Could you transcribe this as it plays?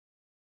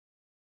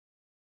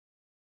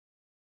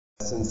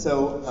And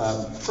so,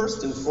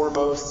 first and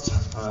foremost,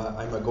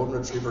 I'm a golden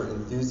retriever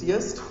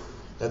enthusiast.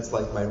 That's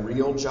like my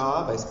real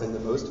job. I spend the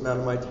most amount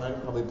of my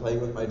time probably playing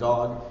with my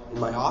dog in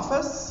my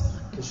office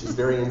because she's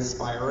very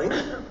inspiring.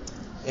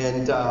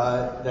 And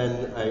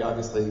then I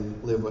obviously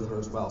live with her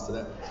as well. So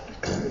that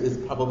is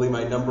probably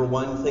my number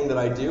one thing that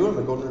I do. I'm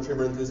a golden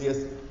retriever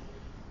enthusiast.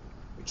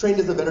 I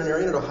trained as a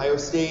veterinarian at Ohio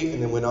State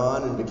and then went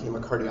on and became a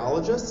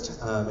cardiologist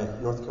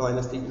at North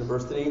Carolina State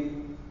University.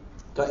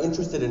 Got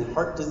interested in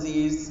heart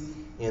disease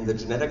and the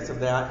genetics of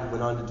that, and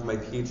went on to do my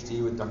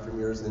PhD with Dr.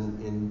 Mears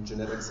in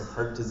genetics of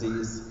heart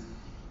disease.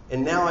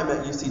 And now I'm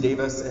at UC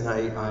Davis, and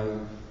I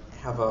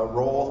have a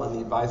role on the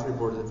advisory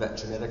board of the Vet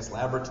Genetics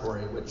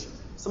Laboratory, which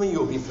some of you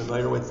will be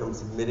familiar with from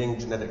submitting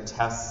genetic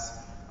tests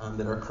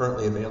that are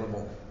currently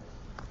available.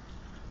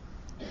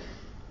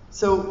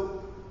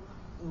 So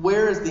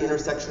where is the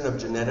intersection of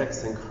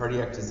genetics and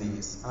cardiac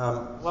disease?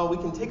 Well, we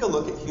can take a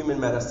look at human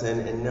medicine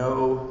and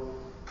know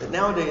that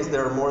nowadays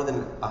there are more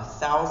than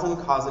 1,000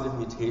 causative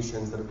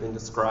mutations that have been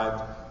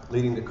described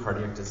leading to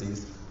cardiac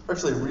disease. We're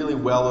actually really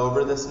well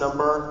over this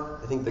number.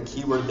 I think the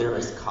key word there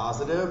is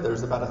causative.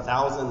 There's about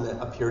 1,000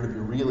 that appear to be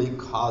really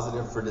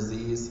causative for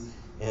disease,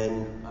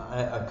 and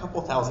a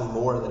couple thousand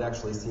more that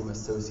actually seem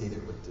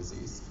associated with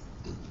disease.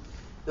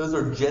 Those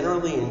are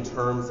generally in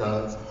terms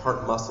of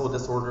heart muscle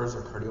disorders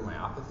or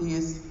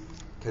cardiomyopathies,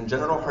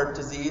 congenital heart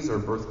disease or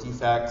birth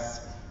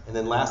defects, and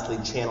then lastly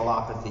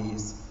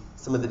channelopathies,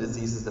 some of the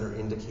diseases that are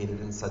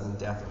indicated in sudden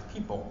death of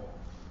people.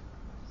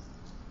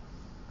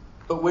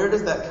 But where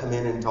does that come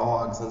in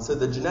dogs? And so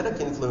the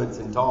genetic influence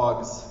in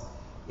dogs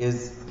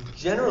is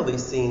generally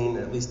seen,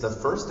 at least the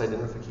first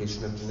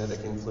identification of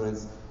genetic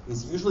influence,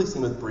 is usually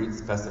seen with breed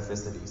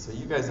specificity. So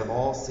you guys have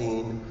all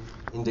seen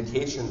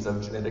indications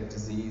of genetic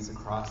disease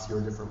across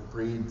your different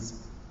breeds.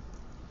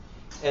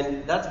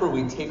 And that's where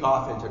we take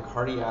off into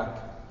cardiac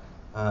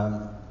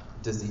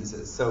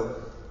diseases.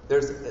 So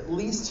there's at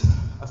least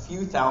a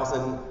few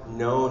thousand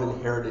known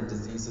inherited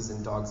diseases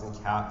in dogs and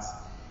cats.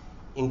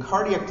 In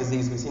cardiac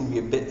disease, we seem to be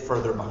a bit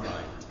further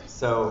behind.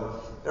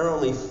 So there are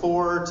only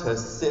 4 to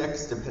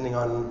 6, depending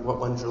on what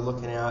ones you're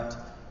looking at,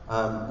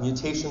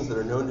 mutations that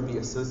are known to be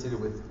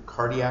associated with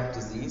cardiac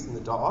disease in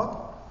the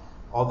dog,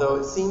 although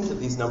it seems that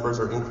these numbers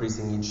are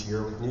increasing each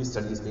year with new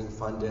studies being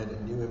funded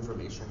and new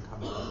information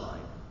coming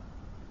online.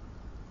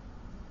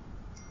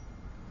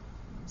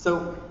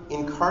 So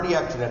in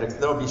cardiac genetics,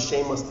 there will be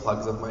shameless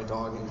plugs of my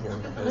dog in here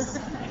because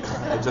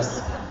I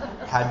just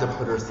had to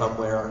put her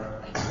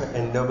somewhere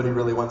and nobody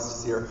really wants to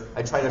see her.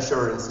 I try to show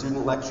her in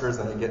student lectures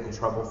and I get in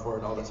trouble for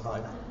it all the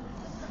time.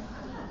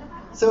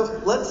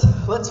 So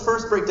let's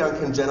first break down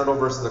congenital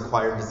versus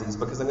acquired disease,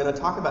 because I'm going to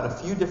talk about a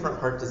few different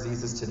heart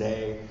diseases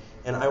today,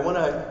 and I want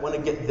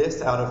to get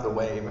this out of the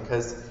way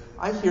because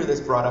I hear this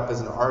brought up as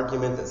an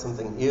argument that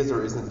something is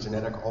or isn't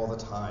genetic all the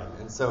time.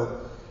 And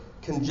so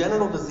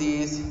congenital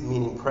disease,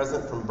 meaning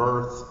present from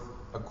birth,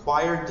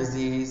 acquired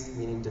disease,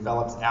 meaning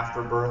develops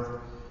after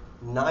birth,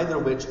 neither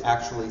of which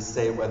actually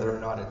say whether or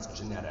not it's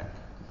genetic.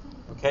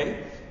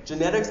 Okay?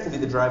 Genetics can be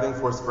the driving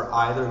force for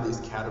either of these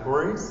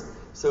categories.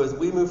 So as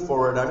we move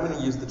forward, I'm going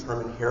to use the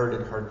term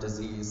inherited heart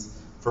disease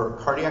for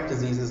cardiac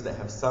diseases that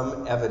have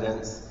some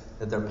evidence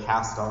that they're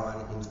passed on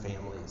in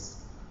families.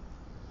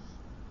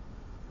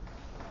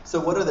 So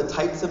what are the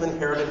types of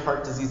inherited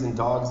heart disease in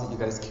dogs that you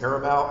guys care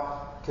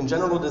about?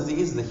 Congenital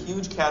disease is a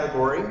huge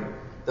category,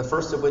 the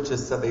first of which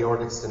is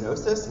subaortic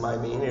stenosis, my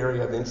main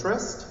area of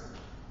interest,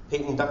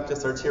 patent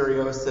ductus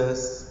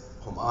arteriosus,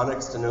 pulmonic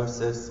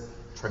stenosis,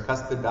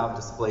 tricuspid valve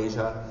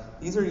dysplasia.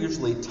 These are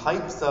usually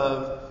types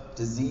of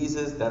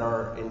diseases that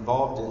are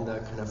involved in the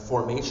kind of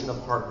formation of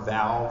heart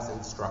valves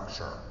and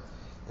structure.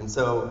 And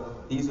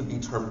so these would be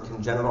termed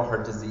congenital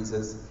heart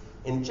diseases.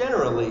 And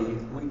generally,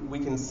 we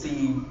can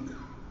see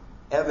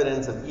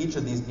evidence of each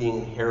of these being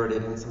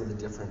inherited in some of the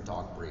different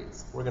dog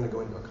breeds. We're going to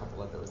go into a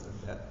couple of those in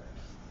a bit.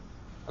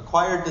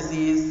 Acquired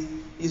disease,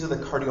 these are the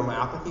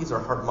cardiomyopathies or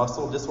heart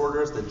muscle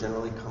disorders that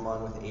generally come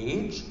on with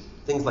age.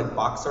 Things like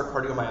boxer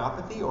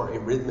cardiomyopathy or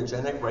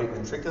arrhythmogenic right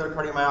ventricular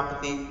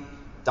cardiomyopathy,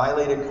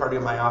 dilated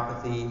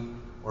cardiomyopathy,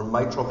 or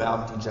mitral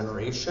valve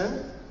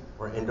degeneration,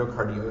 or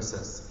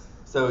endocardiosis.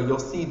 So you'll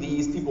see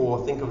these, people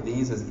will think of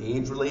these as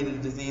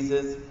age-related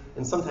diseases,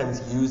 and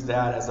sometimes use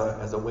that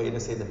as a way to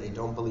say that they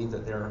don't believe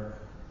that they're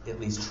at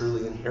least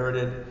truly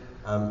inherited.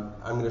 I'm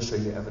going to show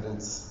you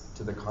evidence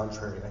to the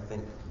contrary, I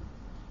think.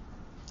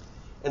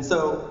 And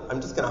so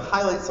I'm just going to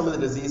highlight some of the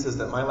diseases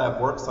that my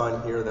lab works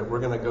on here that we're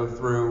going to go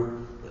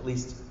through, at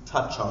least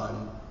touch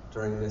on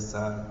during this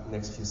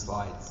next few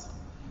slides.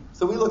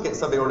 So we look at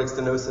subaortic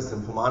stenosis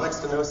and pulmonic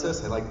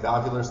stenosis. I like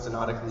valvular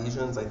stenotic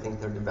lesions. I think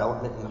their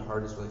development in the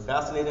heart is really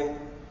fascinating.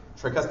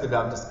 Tricuspid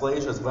valve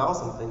dysplasia as well,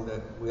 something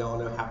that we all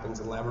know happens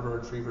in Labrador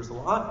retrievers a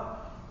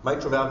lot.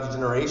 Mitral valve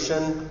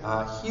degeneration,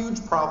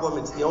 huge problem.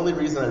 It's the only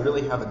reason I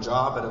really have a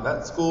job at a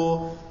vet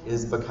school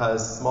is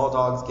because small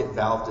dogs get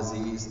valve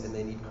disease and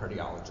they need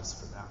cardiologists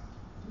for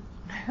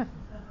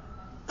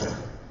that.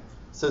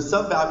 So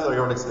subvalvular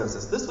aortic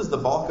stenosis. This was the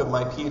bulk of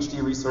my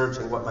PhD research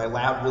and what my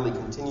lab really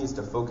continues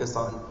to focus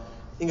on.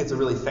 I think it's a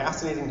really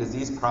fascinating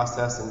disease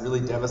process and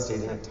really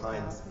devastating at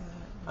times.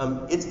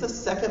 It's the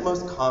second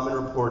most common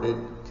reported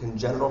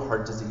congenital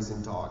heart disease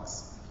in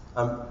dogs,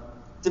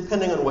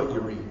 depending on what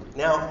you read.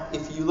 Now,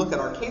 if you look at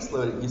our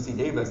caseload at UC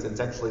Davis, it's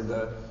actually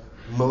the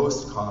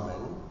most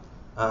common,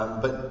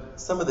 but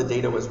some of the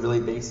data was really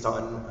based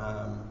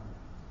on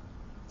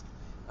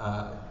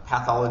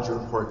pathology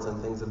reports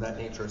and things of that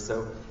nature.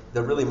 So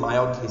the really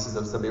mild cases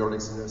of subaortic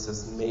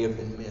stenosis may have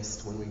been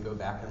missed when we go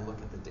back and look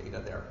at the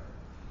data there.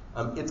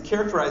 It's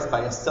characterized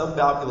by a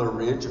subvalvular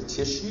ridge of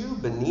tissue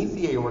beneath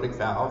the aortic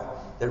valve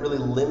that really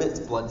limits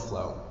blood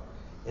flow.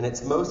 And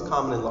it's most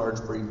common in large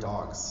breed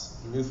dogs,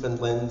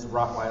 Newfoundlands,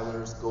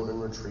 Rottweilers,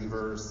 Golden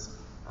Retrievers.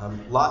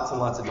 Lots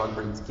and lots of dog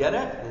breeds get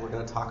it, and we're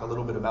going to talk a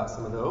little bit about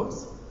some of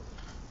those.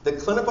 The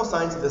clinical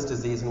signs of this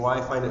disease and why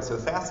I find it so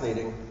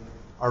fascinating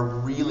are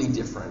really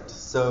different.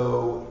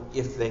 So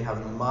if they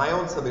have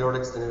mild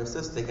subaortic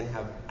stenosis, they can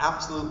have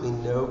absolutely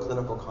no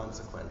clinical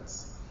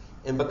consequence.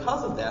 And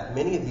because of that,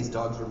 many of these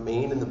dogs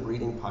remain in the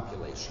breeding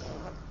population.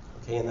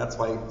 Okay, and that's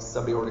why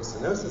subaortic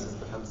stenosis has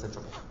become such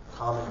a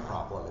common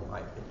problem, in my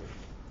opinion.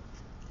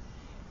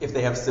 If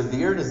they have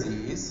severe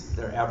disease,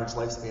 their average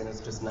lifespan is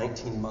just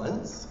 19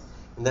 months,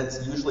 and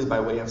that's usually by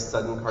way of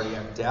sudden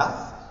cardiac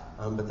death,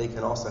 but they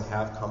can also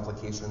have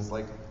complications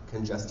like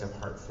congestive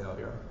heart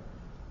failure.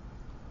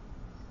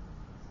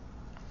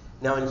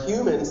 Now in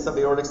humans,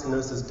 subaortic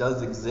stenosis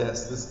does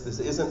exist. This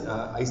isn't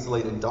an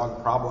isolated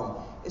dog problem.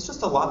 It's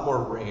just a lot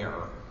more rare.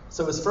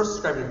 So it was first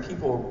described in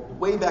people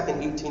way back in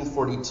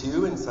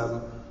 1842 in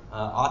some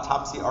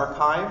autopsy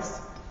archives.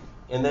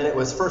 And then it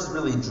was first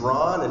really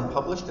drawn and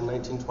published in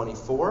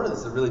 1924. This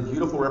is a really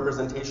beautiful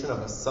representation of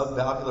a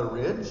subvalvular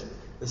ridge.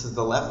 This is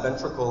the left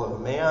ventricle of a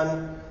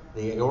man,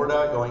 the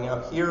aorta going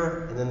out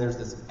here, and then there's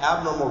this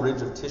abnormal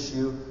ridge of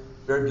tissue,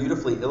 very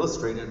beautifully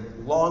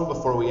illustrated long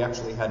before we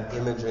actually had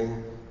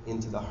imaging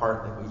into the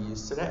heart that we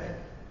use today.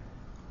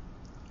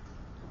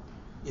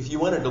 If you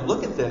wanted to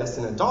look at this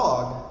in a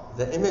dog,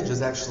 the image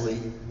is actually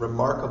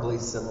remarkably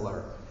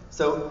similar.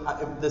 So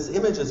this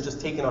image is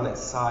just taken on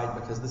its side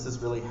because this is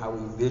really how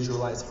we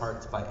visualize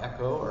hearts by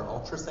echo or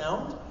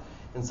ultrasound.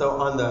 And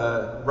so on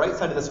the right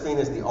side of the screen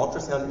is the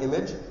ultrasound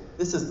image.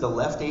 This is the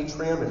left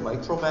atrium and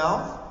mitral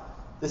valve.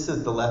 This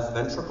is the left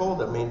ventricle,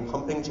 the main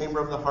pumping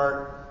chamber of the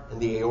heart,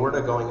 and the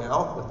aorta going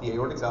out with the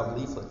aortic valve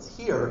leaflets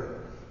here.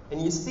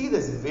 And you see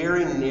this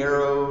very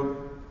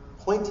narrow,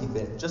 pointy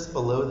bit just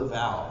below the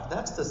valve.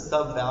 That's the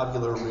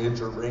subvalvular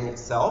ridge or ring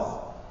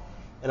itself.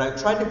 And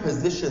I've tried to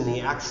position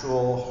the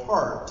actual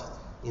heart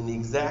in the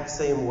exact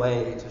same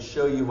way to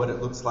show you what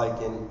it looks like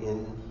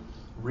in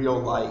real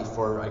life,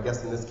 or I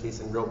guess in this case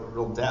in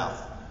real death.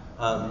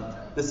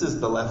 This is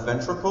the left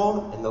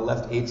ventricle and the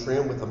left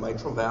atrium with the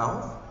mitral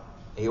valve.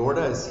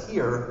 Aorta is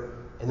here,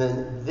 and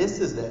then this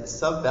is that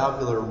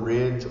subvalvular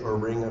ridge or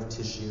ring of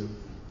tissue.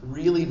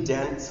 Really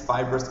dense,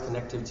 fibrous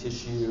connective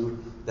tissue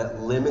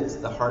that limits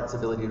the heart's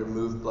ability to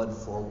move blood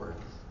forward.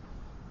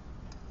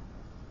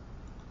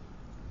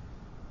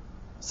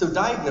 So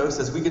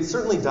diagnosis, we could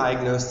certainly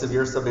diagnose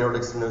severe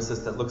subaortic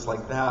stenosis that looks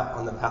like that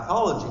on the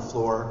pathology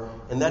floor,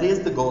 and that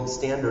is the gold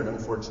standard,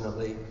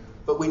 unfortunately.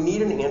 But we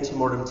need an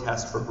antemortem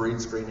test for breed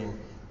screening.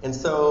 And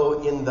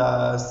so in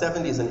the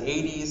 70s and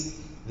 80s,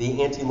 the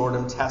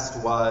antemortem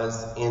test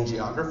was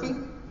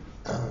angiography,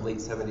 late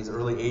 70s,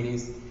 early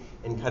 80s,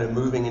 and kind of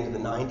moving into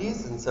the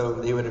 90s. And so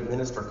they would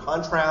administer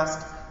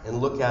contrast and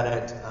look at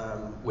it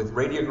with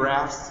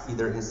radiographs,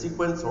 either in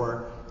sequence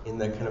or in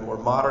the kind of more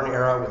modern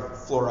era with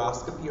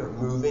fluoroscopy or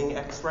moving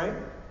X-ray.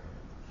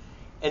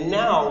 And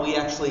now we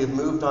actually have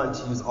moved on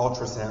to use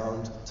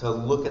ultrasound to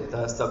look at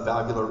the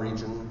subvalvular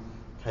region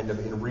kind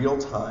of in real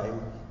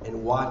time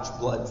and watch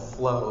blood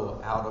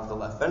flow out of the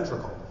left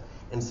ventricle.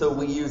 And so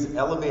we use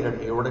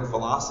elevated aortic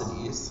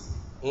velocities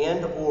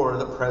and or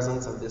the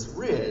presence of this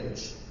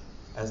ridge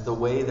as the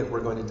way that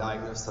we're going to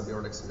diagnose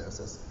subaortic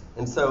stenosis.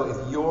 And so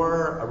if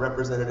you're a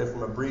representative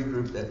from a breed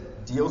group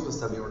that deals with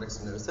subaortic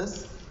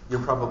stenosis,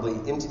 you're probably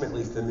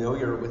intimately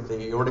familiar with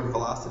the aortic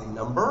velocity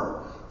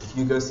number. If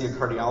you go see a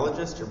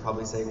cardiologist, you're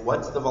probably saying,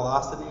 what's the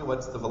velocity?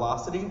 What's the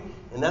velocity?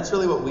 And that's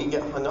really what we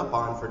get hung up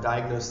on for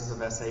diagnosis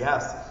of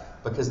SAS,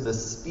 because the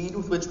speed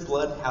with which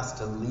blood has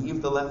to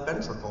leave the left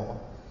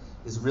ventricle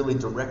is really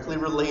directly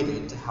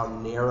related to how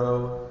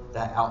narrow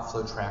that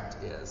outflow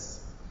tract is.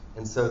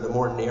 And so the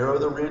more narrow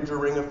the ridge or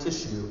ring of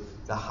tissue,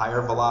 the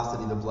higher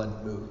velocity the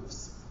blood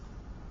moves.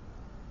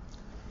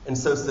 And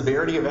so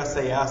severity of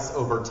SAS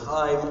over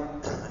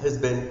time has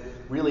been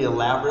really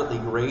elaborately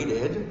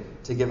graded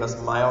to give us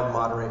mild,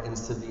 moderate, and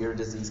severe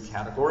disease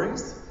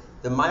categories.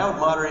 The mild,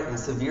 moderate, and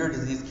severe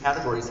disease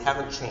categories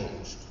haven't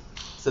changed.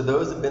 So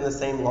those have been the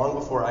same long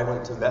before I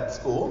went to vet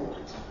school.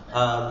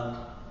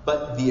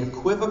 But the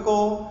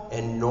equivocal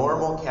and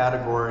normal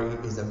category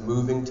is a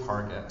moving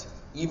target,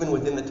 even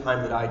within the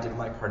time that I did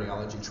my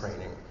cardiology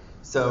training.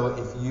 So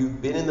if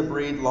you've been in the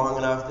breed long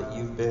enough that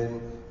you've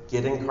been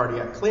getting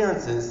cardiac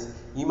clearances,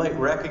 you might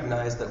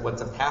recognize that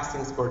what's a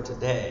passing score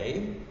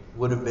today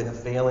would have been a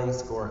failing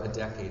score a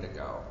decade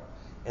ago.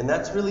 And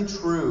that's really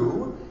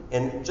true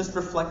and just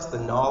reflects the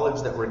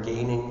knowledge that we're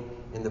gaining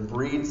in the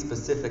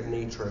breed-specific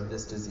nature of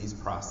this disease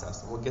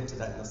process. And we'll get to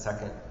that in a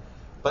second.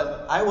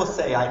 But I will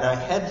say, and I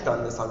hedged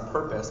on this on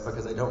purpose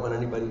because I don't want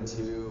anybody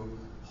to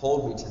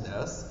hold me to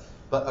this,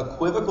 but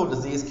equivocal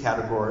disease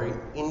category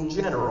in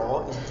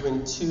general is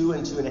between 2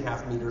 and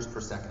 2.5 meters per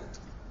second.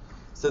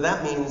 So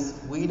that means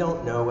we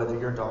don't know whether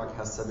your dog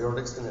has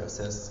subaortic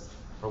stenosis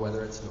or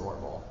whether it's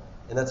normal.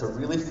 And that's a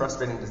really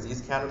frustrating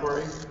disease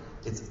category.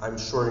 It's, I'm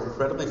sure,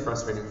 incredibly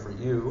frustrating for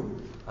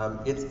you.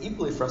 It's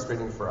equally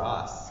frustrating for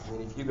us. I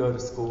mean, if you go to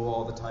school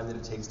all the time that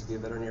it takes to be a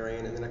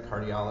veterinarian and then a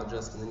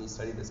cardiologist and then you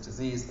study this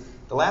disease,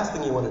 the last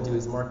thing you want to do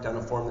is mark down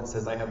a form that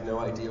says, I have no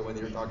idea whether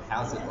your dog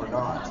has it or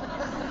not.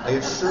 I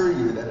assure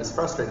you that is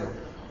frustrating.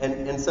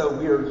 And so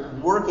we are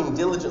working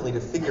diligently to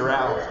figure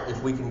out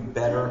if we can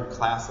better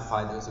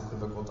classify those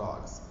equivocal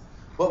dogs.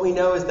 What we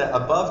know is that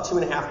above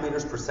 2.5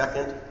 meters per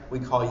second, we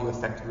call you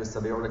affected with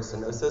subaortic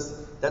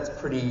stenosis. That's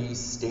pretty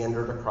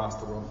standard across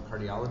the world of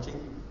cardiology.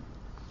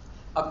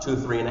 Up to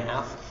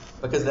 3.5,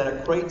 because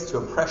that equates to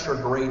a pressure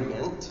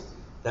gradient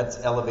that's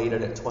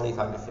elevated at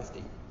 25 to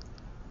 50.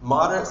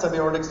 Moderate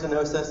subaortic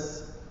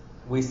stenosis,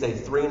 we say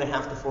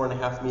 3.5 to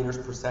 4.5 meters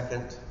per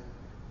second.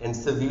 And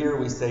severe,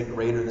 we say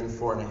greater than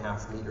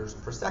 4.5 meters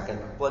per second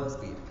of blood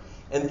speed.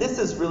 And this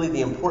is really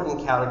the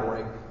important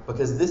category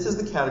because this is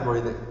the category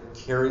that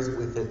carries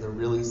with it the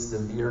really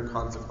severe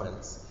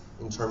consequence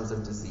in terms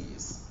of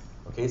disease.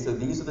 Okay, so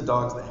these are the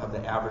dogs that have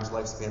the average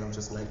lifespan of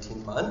just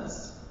 19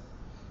 months.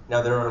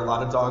 Now there are a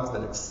lot of dogs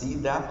that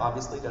exceed that,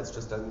 obviously that's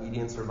just a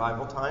median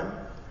survival time.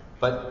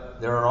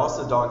 But there are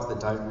also dogs that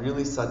die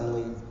really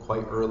suddenly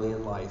quite early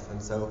in life.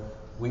 And so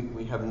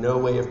we have no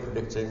way of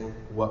predicting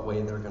what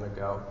way they're going to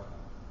go.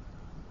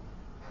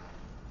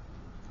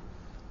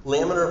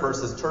 Laminar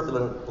versus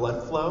turbulent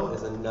blood flow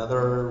is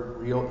another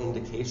real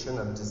indication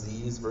of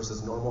disease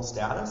versus normal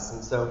status.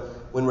 And so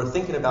when we're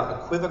thinking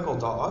about equivocal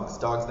dogs,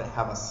 dogs that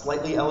have a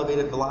slightly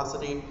elevated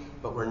velocity,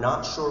 but we're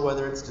not sure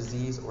whether it's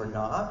disease or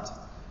not,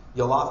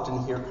 you'll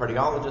often hear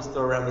cardiologists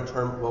throw around the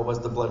term, well,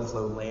 was the blood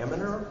flow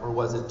laminar or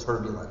was it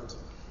turbulent?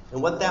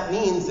 And what that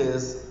means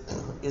is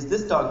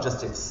this dog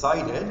just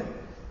excited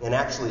and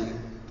actually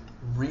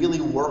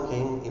really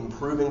working,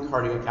 improving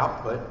cardiac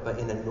output, but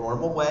in a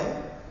normal way?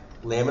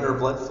 Laminar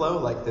blood flow,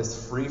 like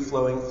this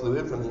free-flowing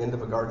fluid from the end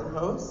of a garden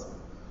hose?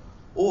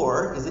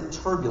 Or is it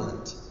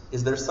turbulent?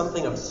 Is there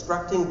something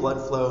obstructing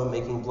blood flow,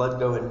 making blood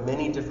go in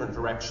many different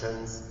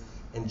directions,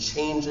 and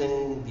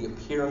changing the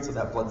appearance of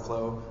that blood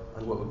flow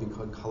on what would be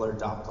called color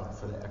Doppler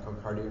for the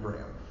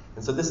echocardiogram?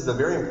 And so this is a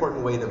very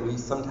important way that we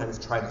sometimes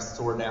try to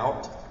sort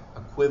out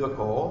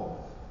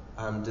equivocal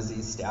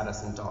disease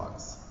status in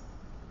dogs.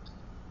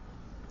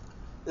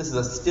 This is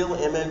a still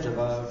image of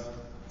a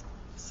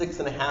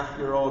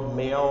 6.5-year-old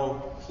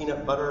male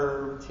peanut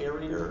butter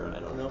terrier, I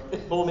don't know,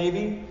 pit bull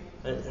maybe.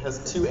 It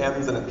has 2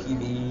 M's and a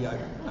PB.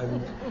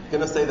 I'm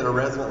going to say that a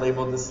resident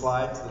labeled this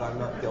slide so that I'm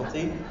not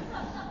guilty.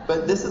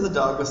 But this is a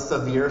dog with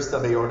severe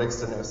subaortic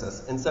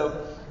stenosis. And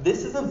so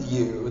this is a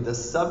view, the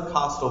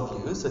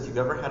subcostal view. So if you've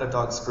ever had a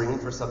dog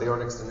screened for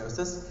subaortic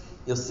stenosis,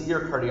 you'll see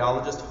your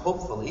cardiologist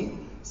hopefully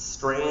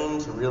strain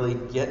to really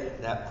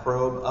get that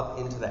probe up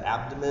into the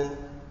abdomen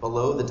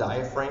below the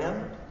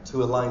diaphragm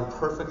to align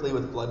perfectly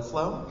with blood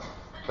flow,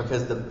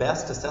 because the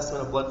best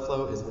assessment of blood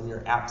flow is when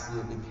you're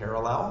absolutely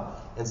parallel.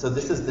 And so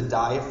this is the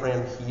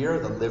diaphragm here,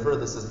 the liver,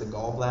 this is the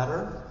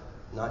gallbladder.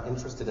 Not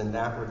interested in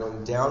that. We're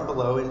going down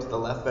below into the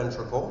left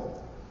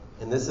ventricle,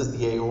 and this is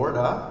the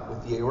aorta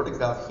with the aortic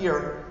valve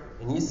here,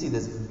 and you see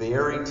this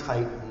very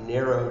tight,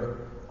 narrowed,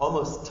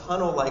 almost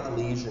tunnel-like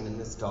lesion in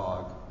this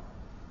dog,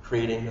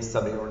 creating the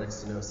subaortic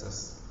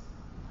stenosis.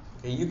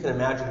 Okay, you can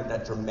imagine that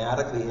that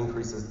dramatically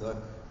increases the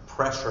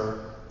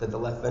pressure that the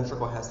left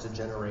ventricle has to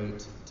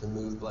generate to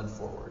move blood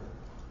forward.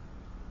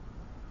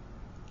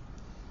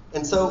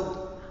 And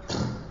so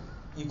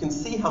you can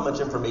see how much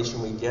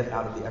information we get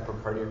out of the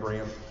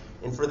echocardiogram.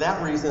 And for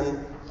that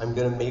reason, I'm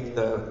going to make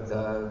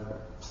the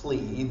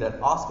plea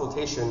that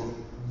auscultation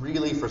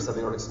really for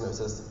subaortic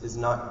stenosis is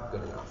not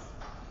good enough.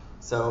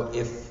 So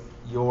if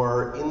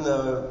you're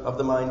of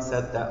the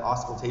mindset that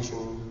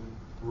auscultation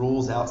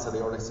rules out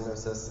subaortic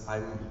stenosis,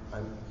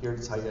 I'm here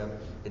to tell you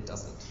it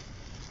doesn't.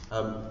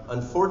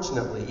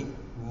 Unfortunately,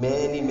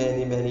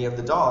 many of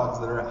the dogs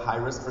that are at high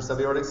risk for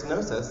subaortic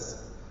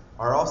stenosis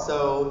are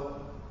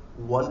also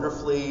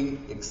wonderfully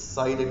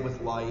excited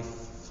with life,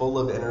 full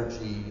of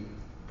energy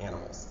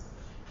animals.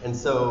 And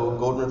so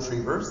golden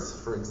retrievers,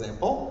 for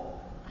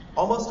example,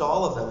 almost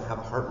all of them have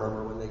a heart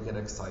murmur when they get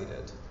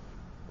excited.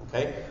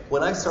 Okay?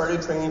 When I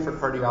started training for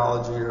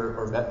cardiology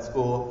or vet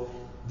school,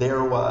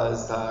 there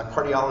was a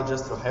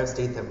cardiologist at Ohio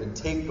State that would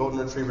take golden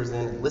retrievers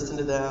in and listen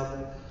to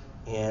them,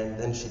 and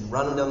then she'd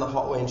run them down the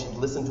hallway and she'd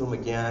listen to them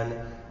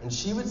again, and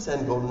she would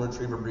send golden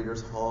retriever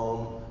breeders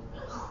home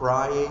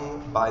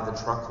crying by the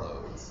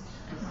truckloads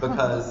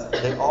because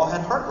they all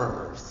had heart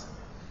murmurs.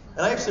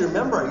 And I actually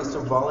remember I used to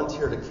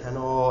volunteer at a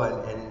kennel,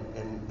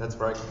 and that's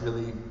where I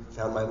really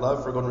found my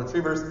love for golden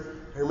retrievers.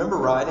 I remember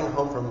riding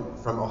home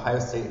from Ohio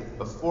State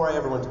before I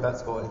ever went to vet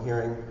school and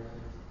hearing,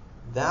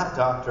 that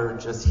doctor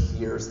just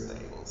hears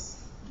things.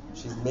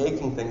 She's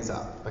making things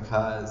up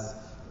because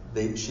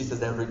she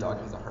says every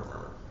dog has a heart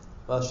murmur.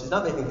 Well, she's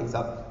not making things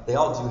up. They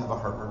all do have a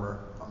heart murmur,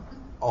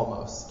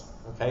 almost.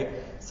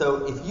 Okay?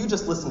 So if you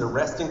just listen to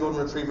resting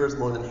golden retrievers,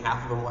 more than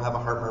half of them will have a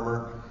heart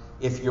murmur.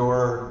 If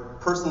your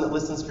person that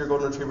listens to your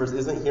golden retrievers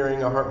isn't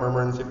hearing a heart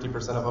murmur in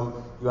 50% of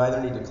them, you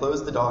either need to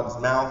close the dog's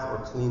mouth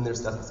or clean their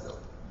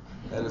stethoscope.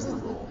 That is the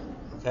rule.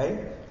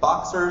 Okay?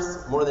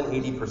 Boxers, more than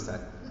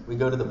 80%. We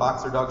go to the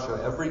Boxer Dog Show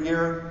every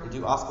year and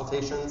do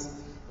auscultations,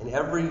 and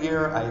every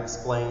year I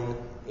explain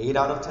 8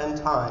 out of 10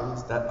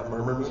 times that a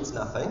murmur means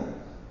nothing,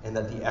 and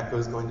that the echo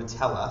is going to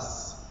tell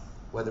us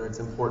whether it's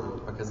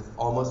important, because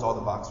almost all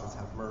the boxers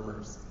have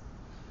murmurs.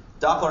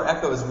 Doppler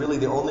echo is really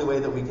the only way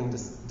that we can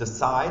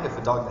decide if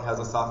a dog that has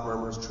a soft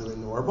murmur is truly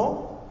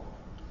normal.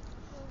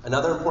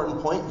 Another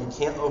important point, you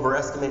can't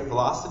overestimate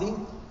velocity.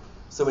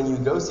 So when you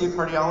go see a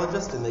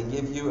cardiologist and they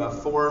give you a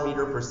 4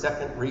 meter per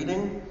second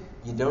reading,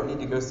 you don't need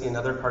to go see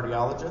another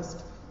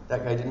cardiologist.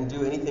 That guy didn't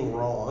do anything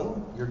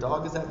wrong. Your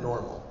dog is at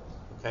normal,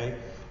 okay?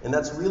 And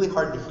that's really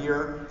hard to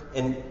hear,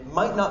 and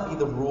might not be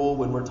the rule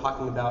when we're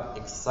talking about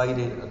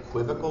excited,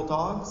 equivocal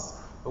dogs,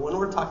 but when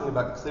we're talking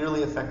about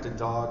clearly affected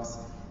dogs,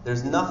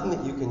 there's nothing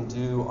that you can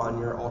do on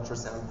your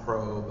ultrasound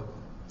probe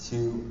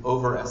to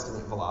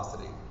overestimate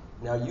velocity.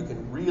 Now, you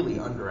can really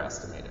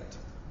underestimate it.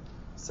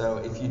 So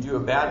if you do a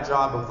bad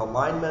job with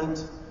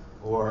alignment,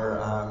 or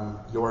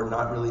you're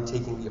not really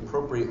taking the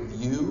appropriate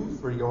view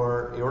for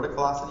your aortic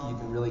velocity, you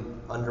can really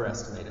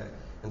underestimate it.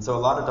 And so a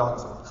lot of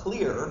dogs will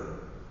clear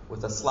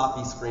with a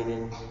sloppy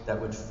screening that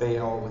would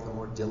fail with a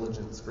more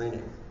diligent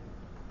screening.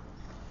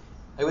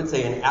 I would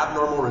say an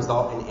abnormal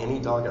result in any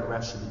dog at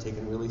rest should be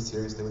taken really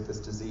seriously with this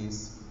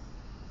disease.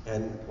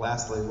 And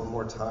lastly, one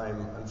more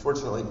time,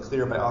 unfortunately,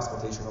 clear by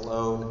auscultation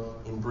alone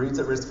in breeds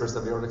at risk for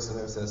subaortic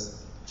stenosis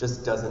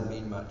just doesn't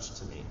mean much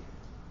to me.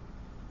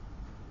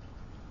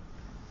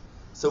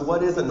 So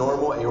what is a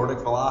normal aortic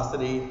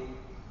velocity?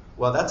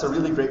 Well, that's a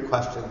really great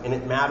question, and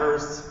it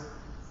matters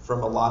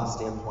from a lot of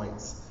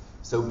standpoints.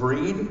 So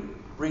breed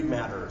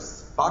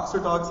matters. Boxer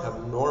dogs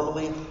have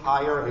normally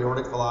higher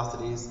aortic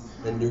velocities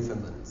than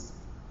Newfoundlands,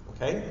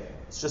 okay?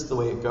 It's just the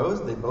way it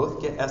goes. They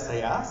both get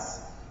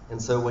SAS,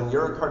 and so when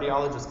you're a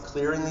cardiologist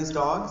clearing these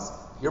dogs,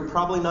 you're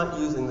probably not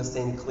using the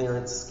same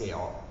clearance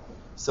scale.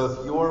 So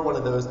if you're one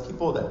of those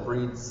people that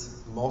breeds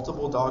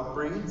multiple dog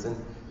breeds, and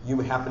you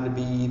happen to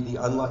be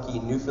the unlucky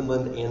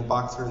Newfoundland and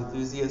Boxer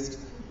enthusiast,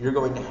 you're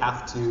going to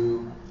have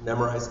to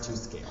memorize 2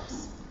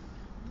 scales.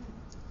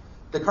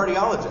 The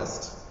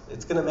cardiologist,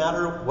 it's going to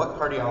matter what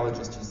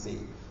cardiologist you see.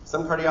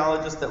 Some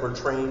cardiologists that were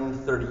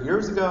trained 30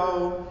 years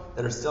ago,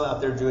 that are still out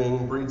there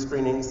doing breed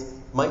screenings,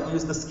 might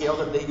use the scale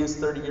that they used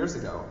 30 years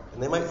ago,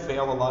 and they might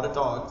fail a lot of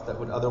dogs that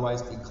would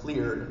otherwise be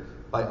cleared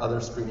by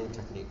other screening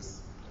techniques.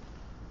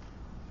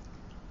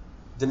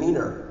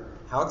 Demeanor,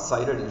 how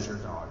excited is your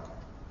dog?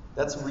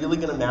 That's really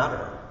going to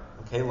matter,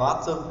 okay?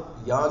 Lots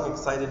of young,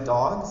 excited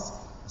dogs,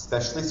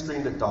 especially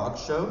screened at dog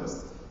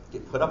shows,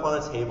 get put up on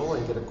a table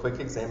and get a quick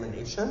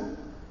examination.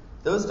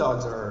 Those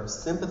dogs are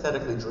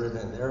sympathetically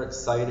driven. They're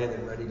excited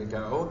and ready to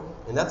go,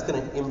 and that's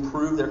going to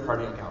improve their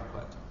cardiac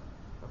output,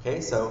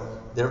 okay?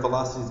 So their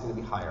velocity is going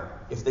to be higher.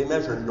 If they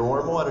measure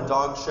normal at a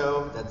dog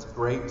show, that's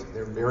great.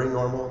 They're very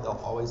normal. They'll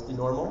always be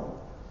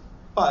normal.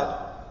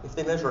 But if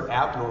they measure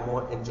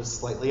abnormal and just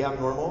slightly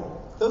abnormal,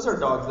 those are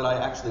dogs that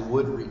I actually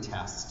would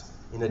retest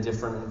in a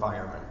different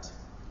environment.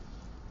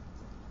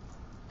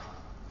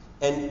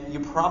 And you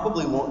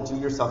probably won't do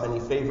yourself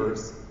any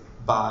favors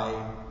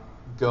by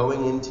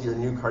going into your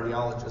new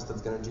cardiologist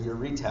that's going to do your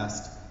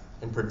retest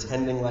and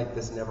pretending like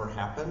this never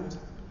happened.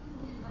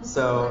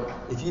 So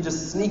if you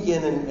just sneak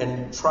in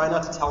and try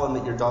not to tell them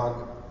that your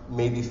dog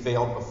maybe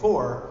failed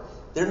before,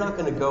 they're not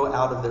going to go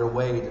out of their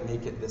way to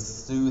make it this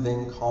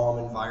soothing, calm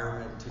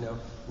environment,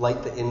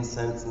 light the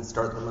incense and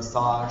start the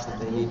massage that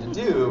they need to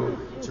do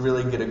to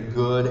really get a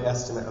good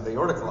estimate of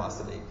aortic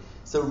velocity.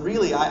 So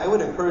really, I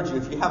would encourage you,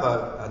 if you have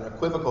an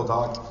equivocal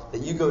dog,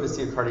 that you go to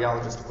see a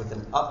cardiologist with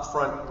an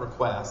upfront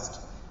request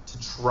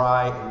to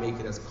try and make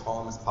it as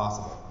calm as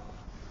possible.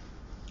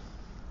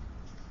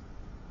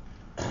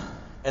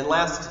 And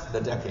last,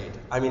 the decade.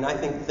 I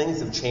think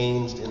things have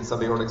changed in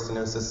subaortic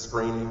stenosis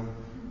screening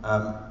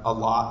a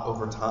lot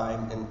over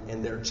time,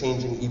 and they're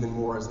changing even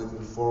more as we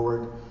move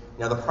forward.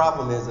 Now the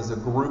problem is, as a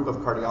group of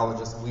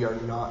cardiologists, we are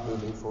not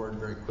moving forward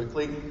very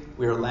quickly.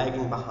 We are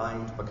lagging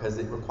behind because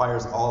it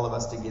requires all of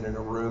us to get in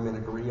a room and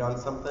agree on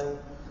something,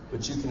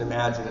 which you can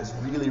imagine is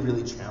really,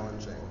 really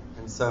challenging.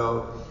 And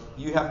so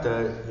you have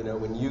to,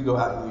 when you go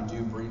out and you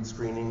do breed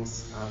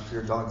screenings for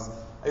your dogs,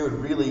 I would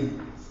really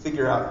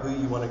figure out who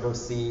you want to go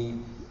see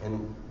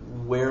and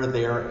where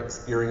their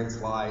experience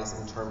lies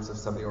in terms of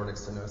subaortic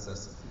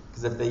stenosis.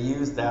 Because if they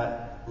use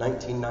that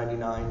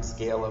 1999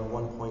 scale of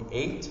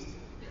 1.8,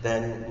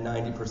 then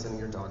 90% of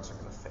your dogs are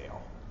going to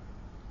fail.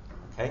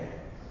 Okay?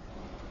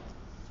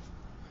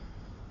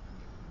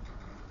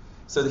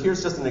 So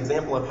here's just an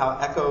example of how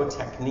echo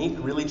technique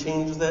really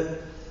changes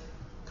it.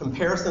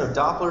 Comparison of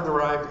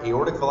Doppler-derived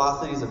aortic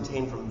velocities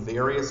obtained from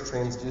various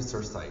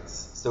transducer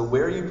sites. So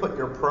where you put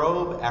your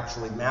probe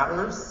actually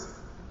matters.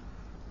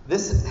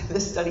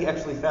 This study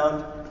actually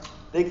found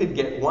they could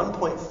get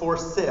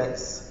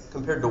 1.46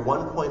 compared to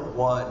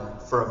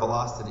 1.1 for a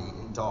velocity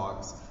in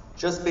dogs,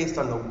 just based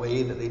on the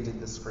way that they did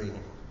the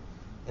screening.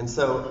 And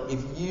so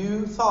if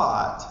you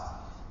thought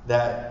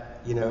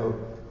that,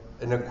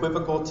 an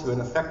equivocal to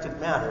an affected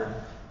mattered,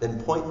 then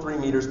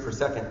 0.3 meters per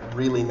second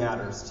really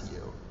matters to you.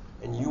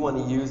 And you want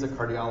to use a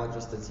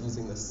cardiologist that's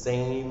using the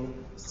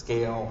same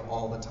scale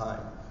all the time.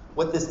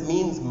 What this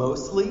means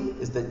mostly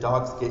is that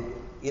dogs get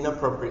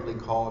inappropriately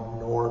called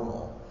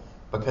normal,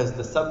 because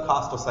the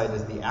subcostal site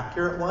is the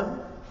accurate one,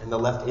 and the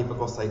left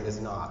apical site is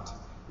not.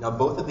 Now,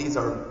 both of these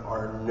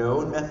are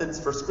known methods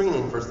for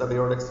screening for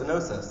subaortic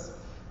stenosis,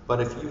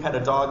 but if you had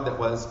a dog that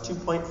was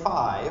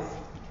 2.5,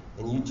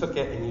 and you took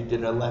it and you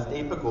did a left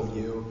apical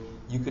view,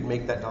 you could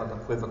make that dog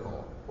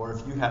equivocal. Or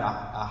if you had a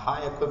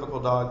high equivocal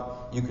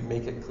dog, you could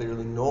make it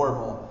clearly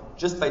normal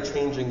just by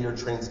changing your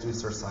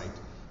transducer site.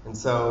 And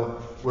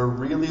so we're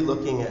really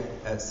looking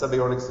at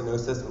subaortic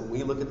stenosis. When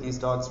we look at these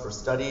dogs for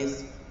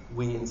studies,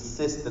 we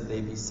insist that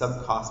they be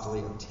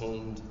subcostally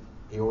obtained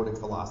aortic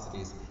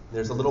velocities. And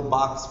there's a little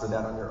box for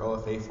that on your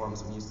OFA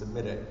forms when you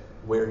submit it,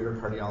 where your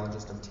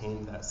cardiologist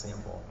obtained that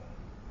sample.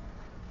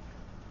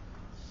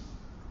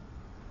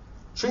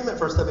 Treatment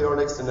for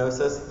subaortic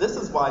stenosis, this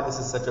is why this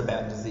is such a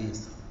bad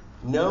disease.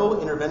 No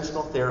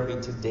interventional therapy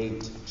to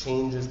date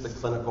changes the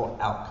clinical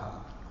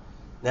outcome.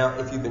 Now,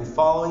 if you've been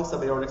following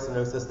subaortic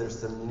stenosis, there's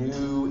some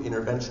new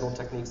interventional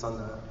techniques on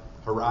the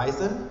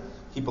horizon.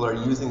 People are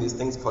using these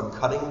things called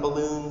cutting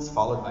balloons,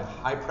 followed by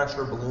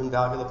high-pressure balloon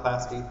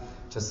valvuloplasty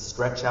to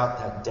stretch out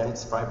that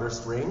dense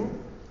fibrous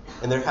ring.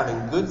 And they're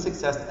having good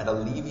success at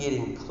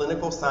alleviating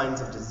clinical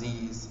signs of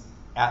disease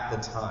at the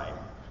time.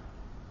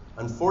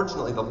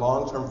 Unfortunately, the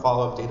long-term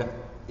follow-up data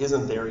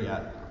isn't there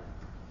yet.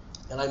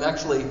 And I'm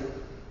actually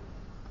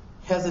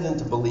hesitant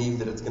to believe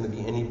that it's going to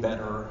be any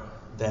better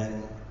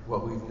than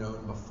what we've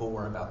known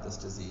before about this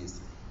disease.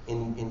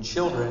 In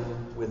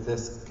children with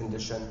this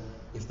condition,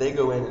 if they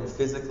go in and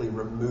physically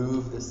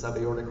remove the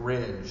subaortic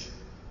ridge,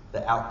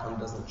 the outcome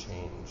doesn't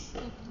change.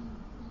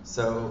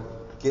 So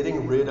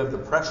getting rid of the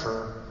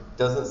pressure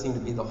doesn't seem to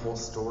be the whole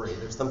story.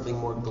 There's something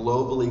more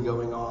globally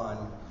going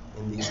on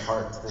in these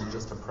hearts than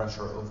just a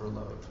pressure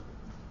overload.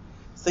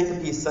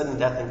 Syncope, sudden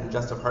death, and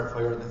congestive heart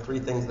failure are the three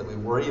things that we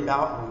worry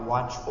about and we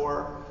watch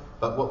for.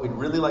 But what we'd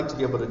really like to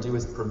be able to do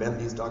is prevent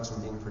these dogs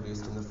from being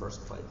produced in the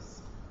first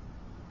place.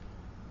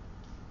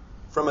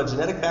 From a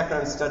genetic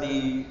background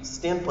study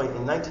standpoint,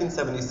 in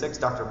 1976,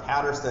 Dr.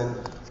 Patterson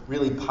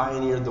really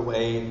pioneered the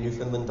way in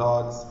Newfoundland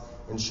dogs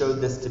and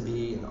showed this to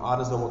be an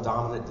autosomal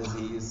dominant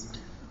disease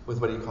with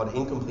what he called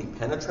incomplete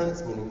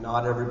penetrance, meaning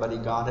not everybody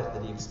got it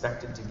that he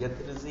expected to get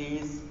the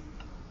disease,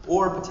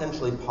 or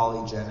potentially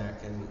polygenic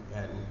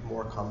and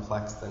more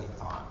complex than he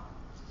thought.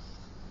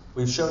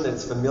 We've shown that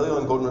it's familial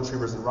in golden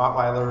retrievers and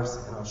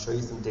Rottweilers, and I'll show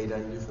you some data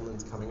in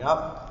Newfoundlands coming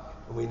up,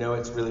 and we know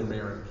it's really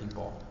rare in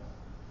people.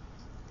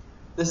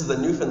 This is a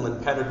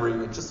Newfoundland pedigree.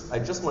 I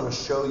just want to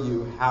show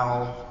you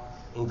how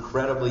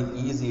incredibly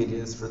easy it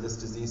is for this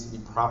disease to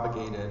be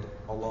propagated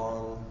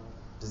along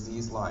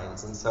disease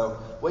lines. And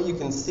so what you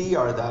can see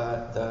are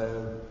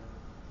the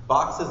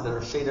boxes that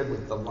are shaded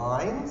with the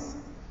lines.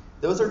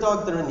 Those are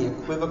dogs that are in the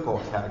equivocal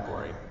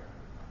category.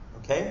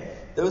 Okay?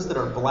 Those that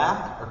are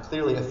black are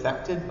clearly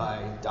affected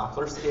by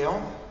Doppler scale.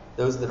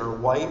 Those that are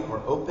white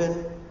or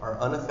open are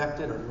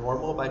unaffected or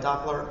normal by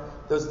Doppler.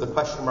 Those are the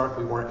question mark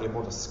we weren't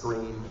able to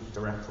screen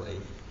directly.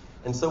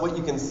 And so what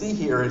you can see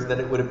here is that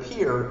it would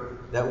appear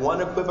that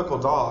one equivocal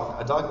dog,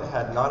 a dog that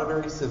had not a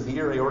very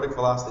severe aortic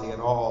velocity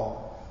at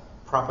all,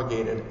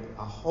 propagated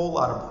a whole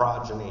lot of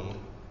progeny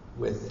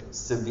with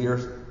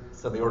severe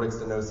subaortic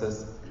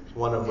stenosis,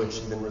 one of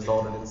which even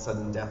resulted in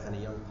sudden death in a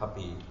young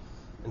puppy.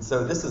 And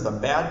so this is a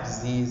bad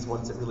disease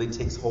once it really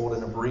takes hold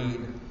in a breed.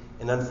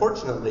 And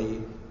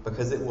unfortunately,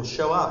 because it will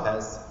show up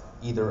as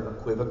either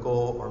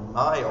equivocal or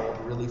mild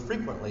really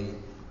frequently,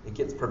 it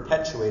gets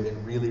perpetuated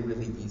really,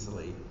 really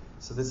easily.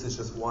 So this is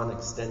just one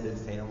extended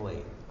family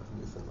of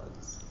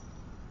Newfoundlands.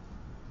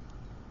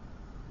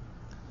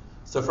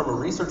 So from a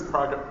research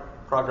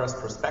progress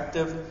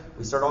perspective,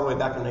 we start all the way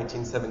back in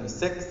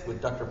 1976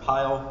 with Dr.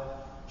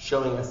 Pyle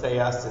showing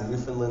SAS in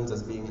Newfoundlands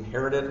as being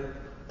inherited.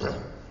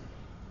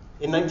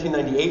 In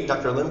 1998,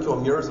 Dr.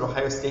 Limco Muirs of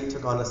Ohio State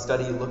took on a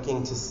study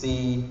looking to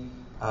see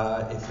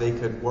if they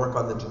could work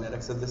on the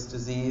genetics of this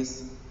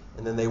disease.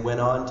 And then they went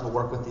on to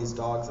work with these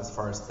dogs as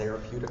far as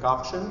therapeutic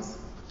options.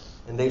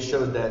 And they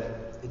showed that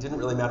it didn't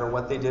really matter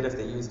what they did, if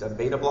they used a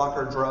beta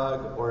blocker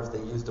drug or if they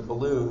used a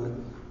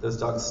balloon, those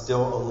dogs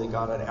still only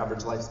got an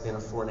average lifespan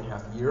of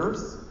 4.5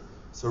 years.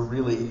 So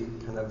really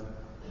kind of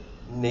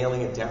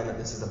nailing it down that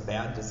this is a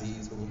bad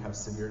disease when you have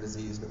severe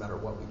disease, no matter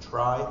what we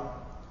try.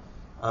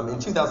 In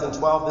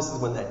 2012, this is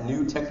when that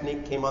new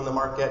technique came on the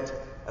market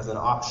as an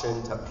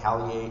option to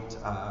palliate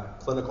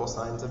clinical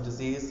signs of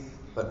disease,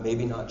 but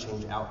maybe not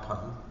change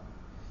outcome.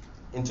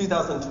 In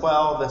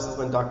 2012, this is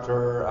when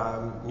Dr.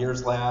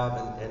 Muir's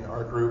lab and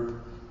our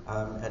group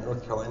at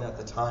North Carolina at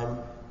the time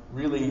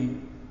really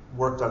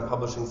worked on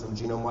publishing some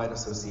genome-wide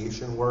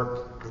association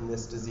work in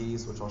this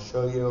disease, which I'll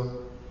show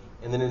you.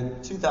 And then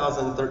in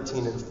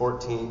 2013 and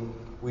 14,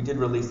 we did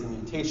release a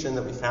mutation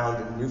that we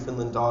found in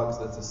Newfoundland dogs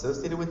that's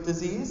associated with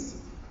disease,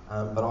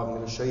 but I'm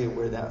going to show you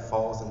where that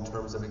falls in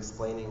terms of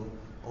explaining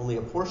only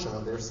a portion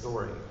of their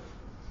story.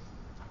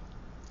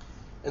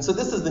 And so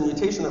this is the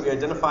mutation that we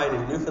identified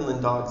in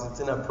Newfoundland dogs. It's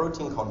in a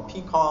protein called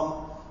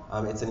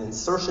PCOM. It's an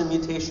insertion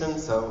mutation,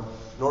 so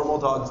normal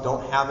dogs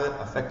don't have it,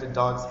 affected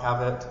dogs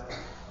have it.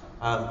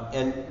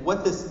 And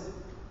what this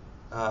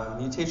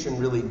mutation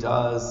really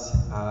does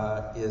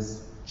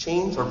is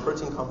change our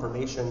protein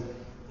conformation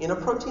in a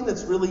protein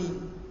that's really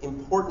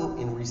important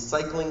in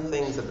recycling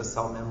things at the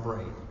cell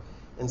membrane.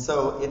 And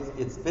so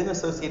it's been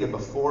associated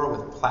before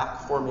with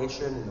plaque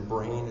formation in the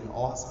brain in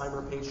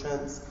Alzheimer's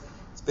patients.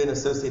 It's been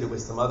associated with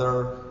some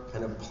other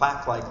kind of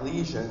plaque-like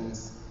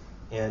lesions.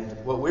 And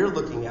what we're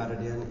looking at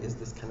it in is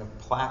this kind of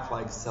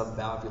plaque-like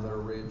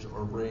subvalvular ridge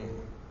or ring.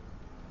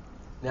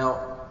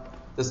 Now,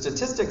 the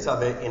statistics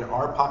of it in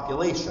our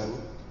population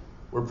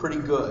were pretty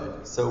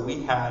good. So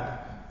we had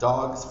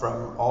dogs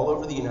from all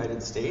over the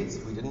United States.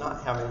 We did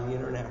not have any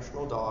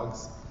international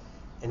dogs.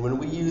 And when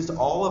we used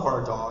all of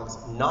our dogs,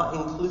 not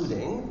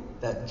including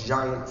that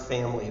giant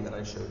family that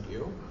I showed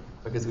you,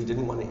 because we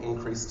didn't want to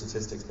increase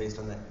statistics based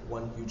on that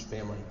one huge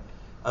family,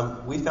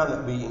 we found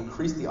that we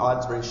increased the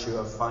odds ratio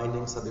of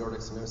finding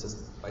subaortic stenosis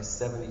by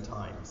 70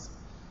 times.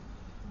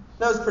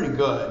 That was pretty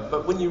good,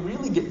 but when you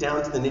really get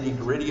down to the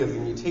nitty-gritty of the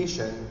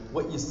mutation,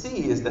 what you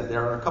see is that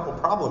there are a couple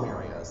problem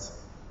areas.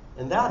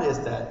 And that is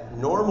that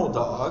normal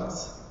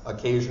dogs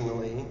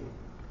occasionally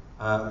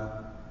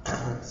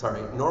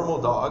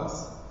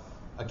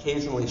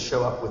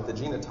show up with the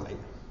genotype,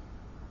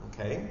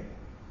 okay?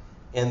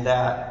 And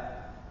that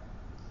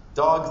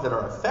dogs that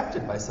are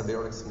affected by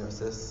subaortic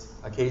stenosis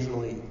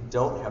occasionally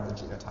don't have the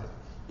genotype.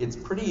 It's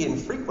pretty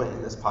infrequent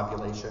in this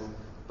population,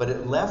 but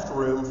it left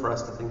room for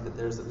us to think that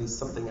there's at least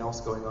something else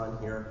going on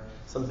here,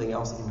 something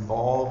else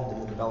involved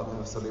in the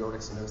development of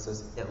subaortic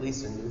stenosis, at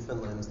least in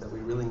Newfoundlands, that we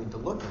really need to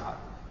look at.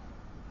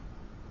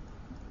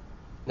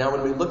 Now,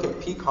 when we look at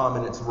PCOM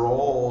and its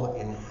role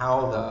in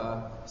how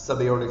the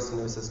subaortic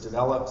stenosis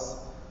develops,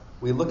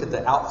 we look at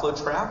the outflow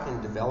tract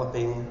in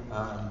developing,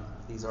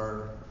 these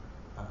are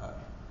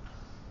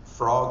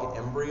frog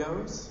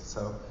embryos,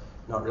 so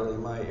not really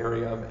my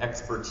area of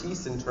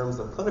expertise in terms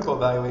of clinical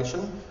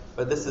evaluation,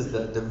 but this is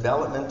the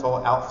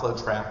developmental outflow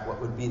tract, what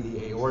would be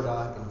the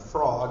aorta in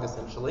frog,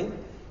 essentially.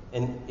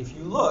 And if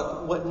you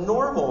look, what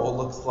normal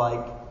looks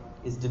like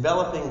is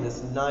developing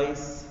this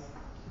nice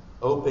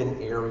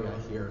open area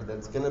here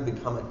that's going to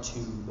become a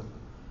tube.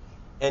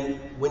 And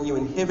when you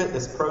inhibit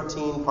this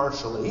protein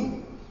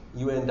partially,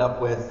 you end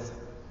up with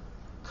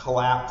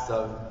collapse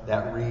of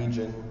that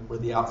region where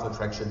the outflow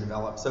tract should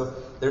develop. So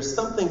there's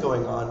something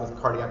going on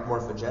with cardiac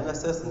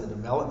morphogenesis and the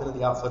development of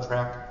the outflow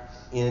tract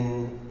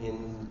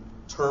in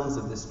terms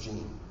of this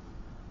gene.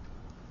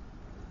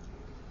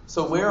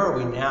 So where are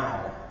we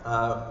now?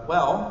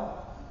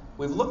 Well,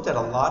 we've looked at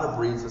a lot of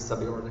breeds of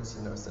subaortic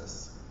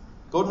stenosis.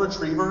 Golden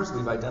retrievers,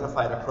 we've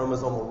identified a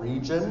chromosomal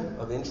region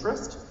of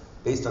interest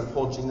based on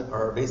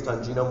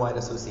genome-wide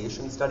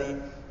association study,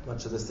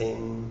 much of the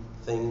same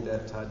thing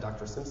that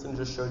Dr. Simpson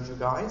just showed you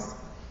guys.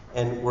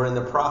 And we're in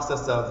the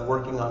process of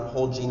working on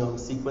whole genome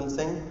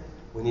sequencing.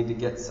 We need to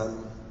get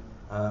some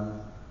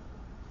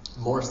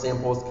more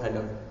samples kind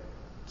of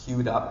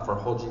queued up for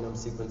whole genome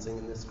sequencing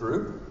in this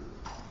group.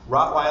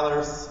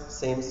 Rottweilers,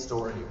 same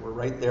story. We're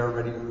right there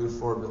ready to move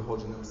forward with whole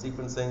genome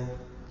sequencing.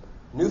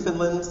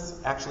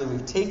 Newfoundlands, actually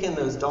we've taken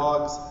those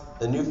dogs,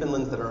 the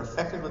Newfoundlands that are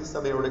affected with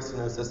subaortic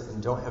stenosis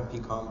and don't have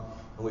PCOM,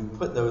 and we've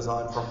put those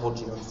on for whole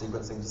genome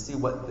sequencing to see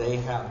what they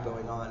have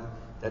going on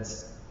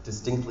that's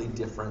distinctly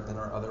different than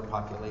our other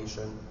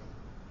population.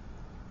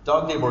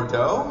 Dog de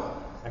Bordeaux,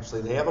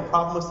 actually they have a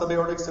problem with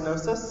subaortic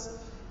stenosis,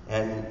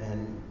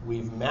 and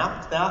we've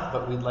mapped that,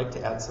 but we'd like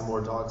to add some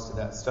more dogs to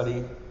that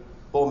study.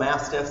 Bull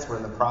Mastiffs, we're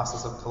in the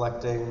process of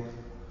collecting.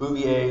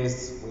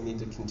 Bouviers, we need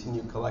to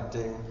continue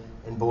collecting.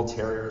 And Bull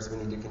Terriers, we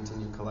need to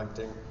continue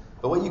collecting.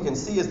 But what you can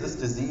see is this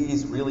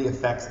disease really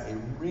affects a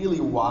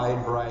really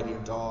wide variety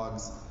of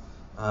dogs.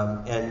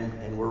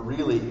 And we're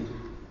really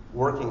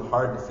working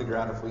hard to figure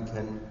out if we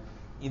can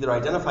either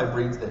identify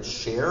breeds that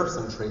share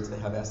some traits that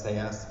have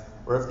SAS,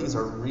 or if these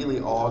are really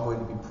all going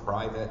to be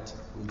private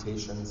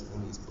mutations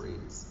in these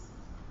breeds.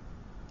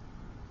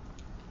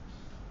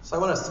 So I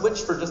want to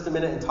switch for just a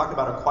minute and talk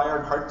about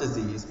acquired heart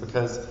disease,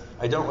 because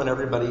I don't want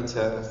everybody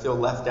to feel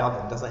left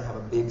out that doesn't have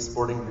a big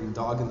sporting breed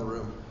dog in the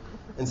room.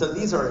 And so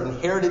these are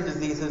inherited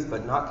diseases,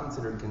 but not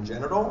considered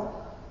congenital.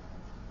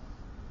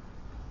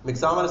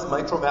 Myxomatous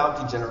mitral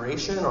valve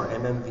degeneration, or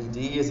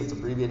MMVD as it's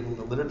abbreviated in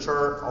the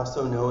literature,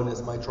 also known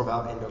as mitral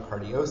valve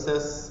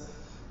endocardiosis,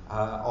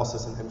 also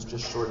sometimes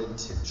just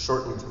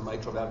shortened to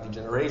mitral valve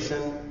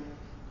degeneration,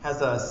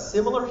 has a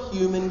similar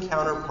human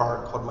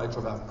counterpart called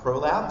mitral valve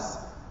prolapse,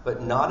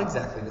 but not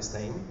exactly the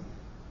same.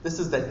 This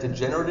is that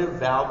degenerative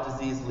valve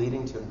disease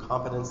leading to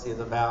incompetency of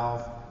the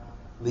valve,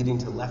 leading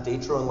to left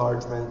atrial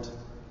enlargement,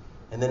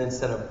 and then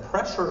instead of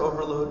pressure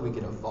overload, we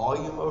get a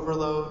volume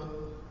overload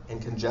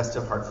and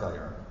congestive heart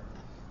failure.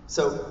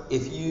 So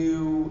if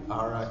you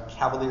are a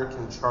Cavalier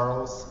King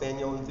Charles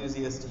Spaniel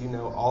enthusiast, you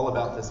know all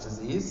about this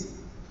disease.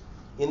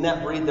 In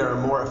that breed, there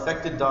are more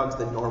affected dogs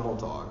than normal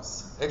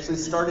dogs. I actually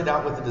started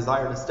out with the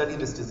desire to study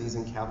this disease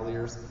in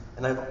Cavaliers,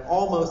 and I've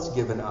almost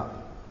given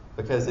up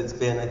because it's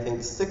been, I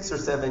think, 6 or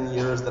 7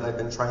 years that I've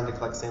been trying to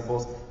collect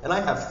samples, and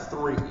I have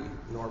 3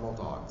 normal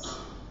dogs.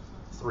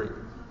 3.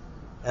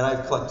 And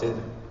I've collected,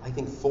 I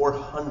think,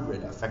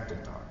 400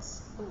 affected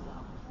dogs.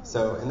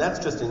 So, and that's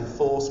just in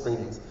full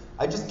screenings.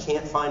 I just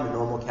can't find a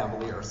normal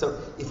Cavalier. So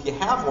if you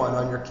have one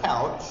on your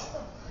couch,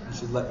 you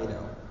should let me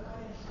know.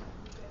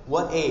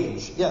 What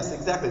age? Yes,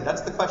 exactly,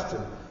 that's the question.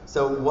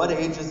 So what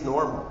age is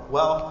normal?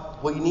 Well,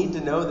 you need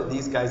to know that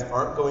these guys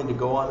aren't going to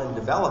go on and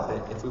develop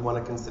it if we want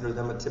to consider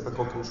them a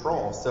typical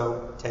control.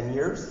 So 10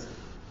 years?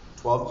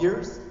 12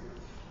 years?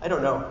 I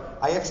don't know.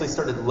 I actually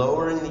started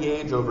lowering the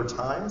age over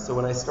time. So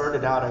when I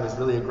started out, I was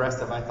really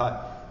aggressive. I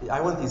thought, I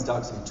want these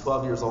dogs to be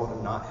 12 years old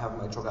and not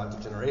have mitral valve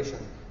degeneration.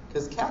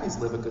 Because cavies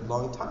live a good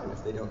long time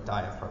if they don't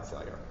die of heart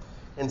failure.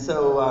 And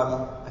so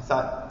I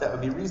thought that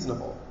would be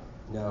reasonable.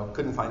 No,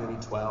 couldn't find any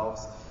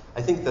 12s.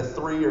 I think the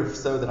 3 or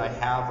so that I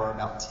have are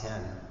about 10.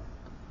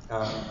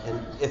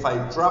 And if I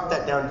drop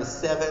that down to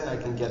 7,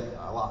 I can get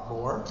a lot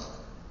more.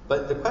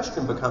 But the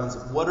question becomes,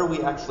 what are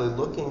we actually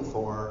looking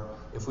for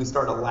if we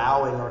start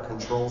allowing our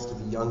controls to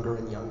be younger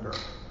and younger?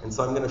 And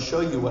so I'm going to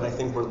show you what I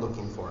think we're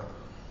looking for.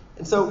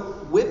 And so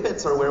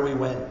whippets are where we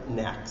went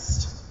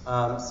next.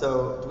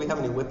 So do we have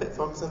any whippet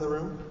folks in the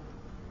room?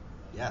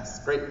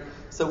 Yes, great.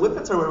 So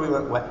whippets are where we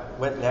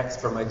went next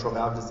for mitral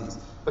valve disease,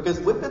 because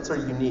whippets are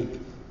unique.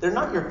 They're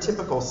not your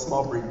typical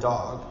small breed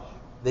dog.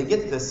 They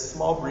get this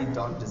small breed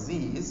dog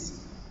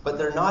disease, but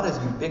they're not as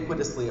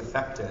ubiquitously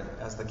affected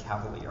as the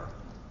Cavalier.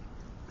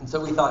 And so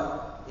we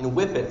thought in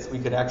whippets we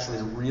could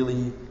actually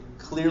really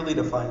clearly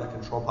define a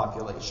control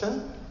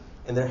population,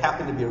 and there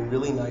happened to be a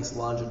really nice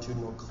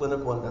longitudinal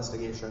clinical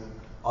investigation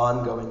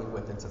ongoing in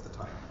whippets at the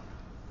time.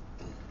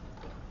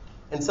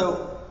 And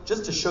so,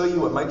 just to show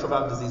you what mitral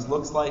valve disease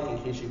looks like,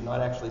 in case you've not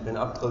actually been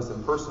up close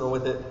and personal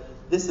with it,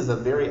 this is a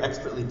very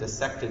expertly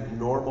dissected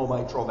normal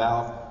mitral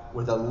valve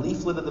where the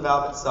leaflet of the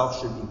valve itself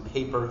should be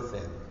paper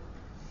thin.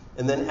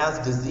 And then as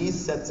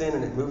disease sets in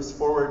and it moves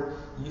forward,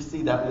 you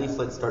see that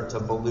leaflet start to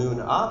balloon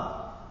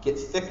up, get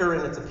thicker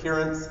in its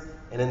appearance,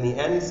 and in the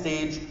end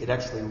stage, it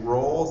actually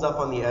rolls up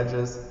on the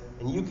edges.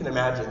 And you can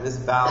imagine this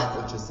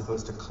valve, which is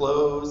supposed to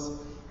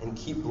close and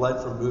keep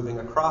blood from moving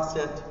across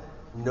it,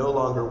 no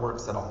longer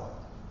works at all.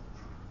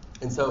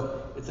 And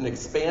so it's an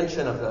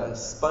expansion of the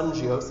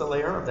spongiosa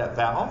layer of that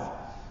valve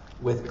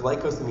with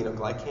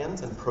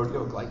glycosaminoglycans and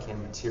proteoglycan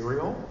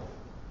material,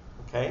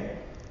 okay,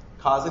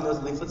 causing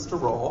those leaflets to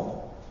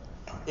roll.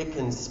 It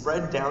can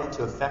spread down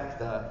to affect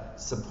the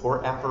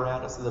support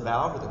apparatus of the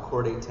valve, or the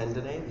chordae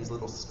tendineae, these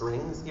little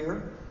strings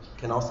here,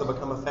 can also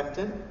become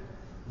affected.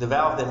 The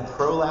valve then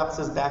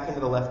prolapses back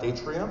into the left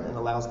atrium and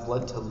allows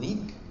blood to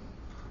leak.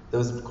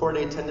 Those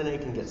chordae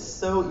tendineae can get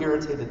so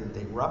irritated that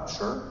they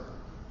rupture,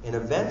 and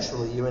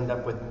eventually you end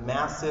up with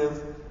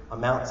massive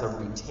amounts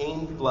of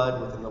retained blood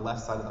within the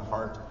left side of the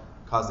heart,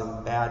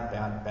 causing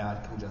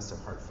bad congestive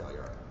heart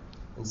failure.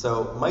 And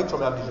so mitral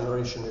valve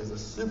degeneration is a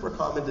super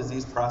common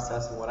disease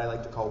process in what I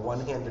like to call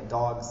one-handed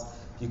dogs.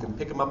 If you can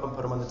pick them up and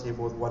put them on the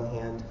table with one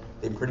hand,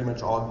 they pretty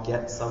much all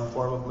get some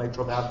form of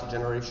mitral valve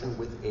degeneration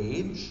with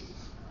age,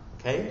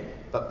 okay?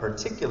 But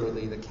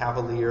particularly the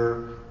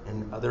Cavalier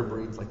and other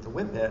breeds like the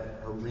Whippet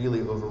are really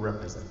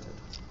overrepresented.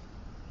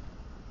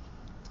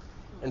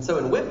 And so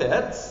in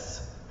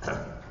whippets,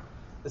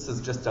 this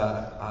is just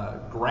a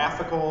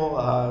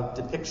graphical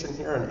depiction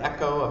here, an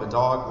echo of a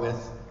dog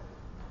with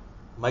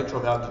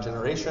mitral valve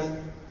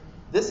degeneration.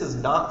 This is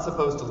not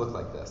supposed to look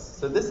like this.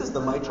 So this is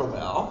the mitral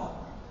valve,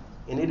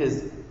 and it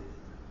is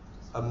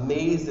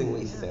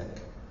amazingly thick.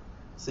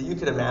 So you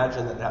could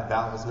imagine that that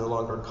valve is no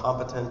longer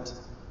competent,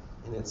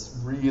 and it's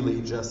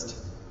really just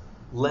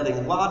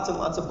letting lots and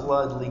lots of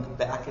blood leak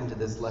back into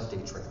this left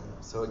atrium.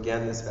 So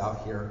again, this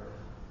valve here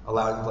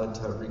allowing blood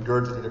to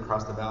regurgitate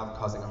across the valve,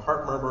 causing a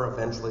heart murmur,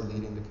 eventually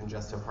leading to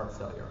congestive heart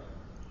failure.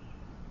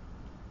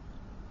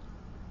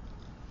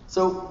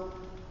 So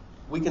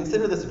we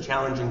consider this a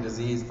challenging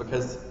disease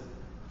because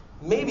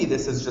maybe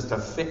this is just a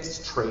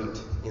fixed trait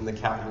in the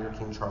Cavalier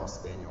King Charles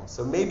Spaniel.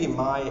 So maybe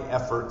my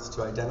efforts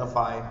to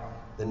identify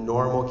the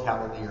normal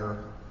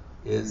Cavalier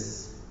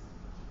is,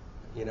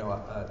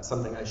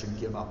 something I should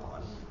give up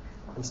on.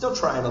 I'm still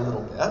trying a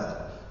little bit,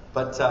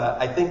 but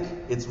I think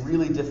it's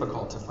really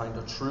difficult to find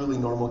a truly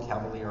normal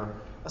Cavalier,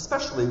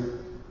 especially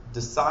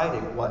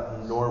deciding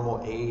what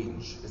normal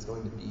age is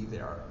going to be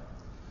there.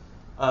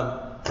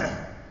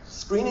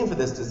 Screening for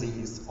this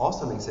disease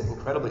also makes it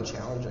incredibly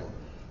challenging.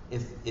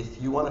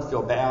 If you want to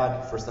feel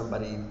bad for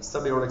somebody,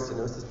 subaortic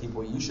stenosis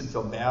people, you should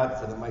feel bad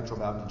for the mitral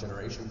valve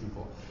degeneration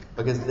people,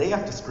 because they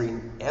have to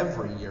screen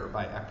every year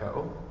by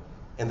echo,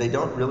 and they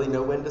don't really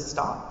know when to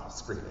stop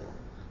screening.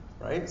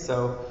 right?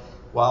 So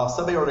while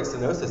subaortic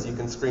stenosis, you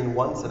can screen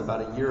once at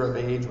about a year of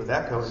age with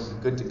echo and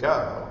be good to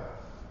go.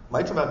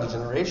 Mitral valve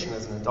degeneration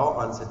is an adult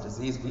onset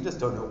disease. We just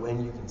don't know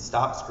when you can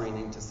stop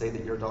screening to say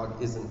that your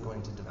dog isn't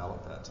going to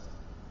develop it.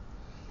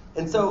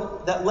 And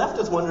so that left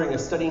us wondering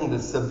if studying the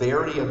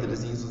severity of the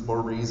disease was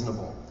more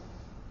reasonable.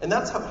 And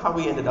that's how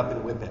we ended up in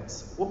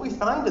whippets. What we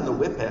find in the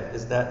whippet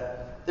is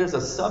that there's a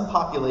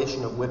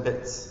subpopulation of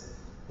whippets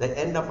that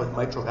end up with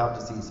mitral valve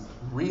disease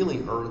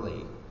really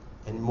early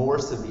and more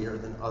severe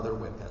than other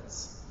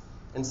whippets.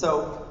 And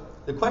so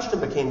the question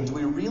became, do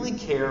we really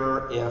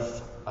care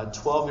if a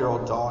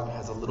 12-year-old dog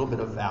has a little bit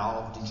of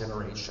valve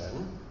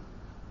degeneration?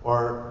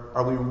 Or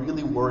are we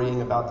really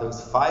worrying about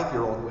those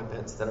 5-year-old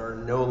whippets that are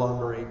no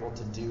longer able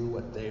to do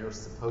what they are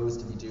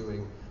supposed to be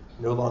doing,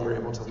 no longer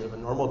able to live a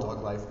normal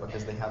dog life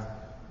because they have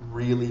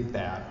really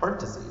bad heart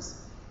disease?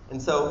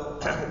 And so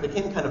it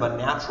became kind of a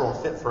natural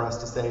fit for us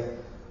to say,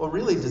 well,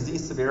 really,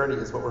 disease severity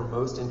is what we're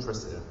most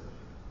interested in.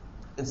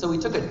 And so we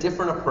took a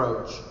different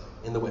approach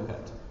in the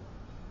whippet.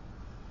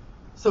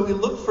 So we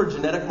looked for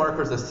genetic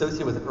markers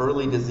associated with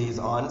early disease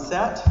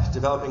onset,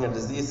 developing a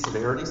disease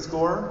severity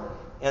score.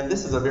 And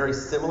this is a very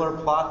similar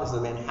plot. This is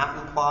a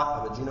Manhattan plot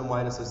of a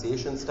genome-wide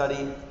association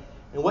study.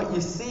 And what you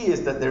see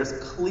is that there's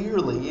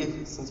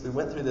clearly, since we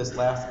went through this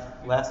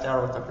last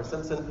hour with Dr.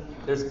 Simpson,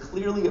 there's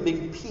clearly a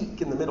big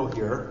peak in the middle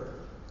here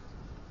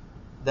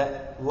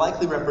that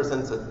likely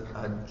represents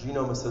a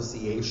genome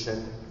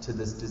association to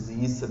this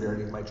disease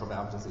severity of mitral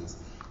valve disease.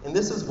 And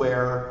this is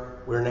where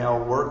we're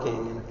now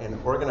working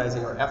and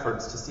organizing our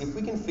efforts to see if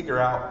we can figure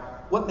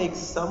out what makes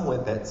some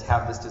whippets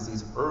have this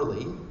disease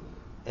early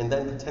and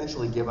then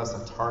potentially give us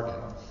a target,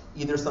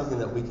 either something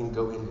that we can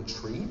go in and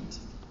treat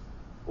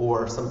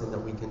or something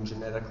that we can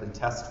genetically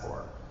test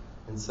for.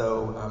 And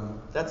so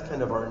that's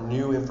kind of our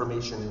new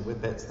information in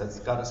whippets that's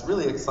got us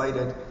really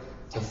excited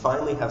to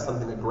finally have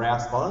something to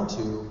grasp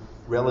onto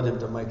relative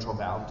to mitral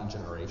valve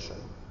degeneration.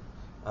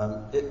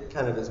 It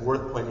kind of is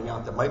worth pointing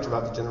out that mitral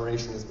valve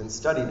degeneration has been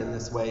studied in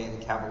this way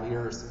in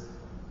cavaliers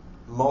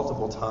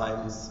multiple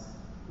times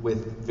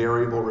with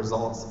variable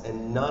results,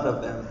 and none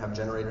of them have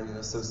generated an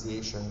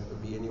association that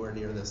would be anywhere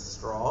near this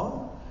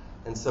strong.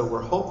 And so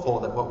we're hopeful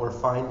that what we're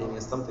finding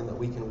is something that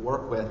we can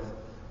work with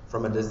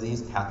from a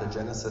disease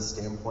pathogenesis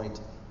standpoint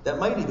that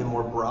might even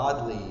more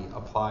broadly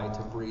apply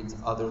to breeds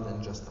other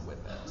than just the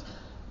whippet.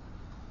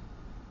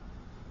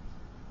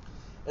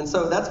 And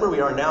so that's where we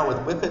are now with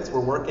whippets. We're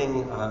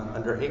working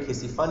under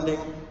AKC funding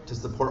to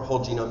support whole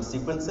genome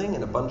sequencing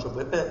in a bunch of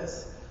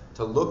whippets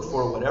to look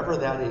for whatever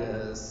that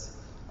is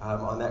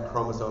on that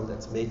chromosome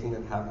that's making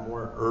them have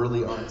more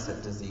early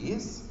onset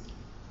disease.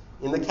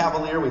 In the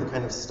Cavalier, we've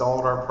kind of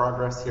stalled our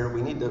progress here.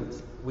 We need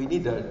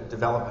to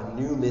develop a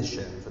new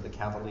mission for the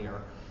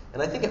Cavalier.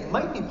 And I think it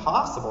might be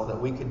possible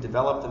that we could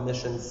develop the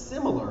mission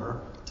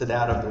similar to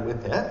that of the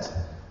whippet.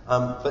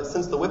 But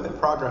since the whippet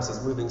progress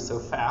is moving so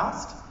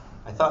fast,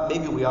 I thought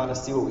maybe we ought to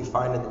see what we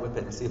find in the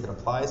whippet and see if it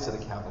applies to the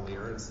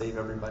Cavalier and save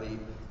everybody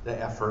the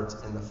effort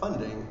and the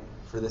funding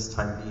for this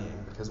time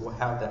being, because we'll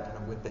have that kind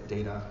of whippet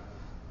data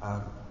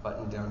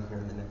buttoned down here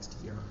in the next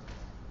year.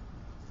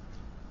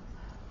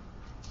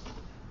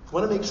 I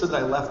want to make sure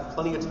that I left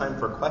plenty of time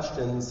for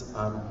questions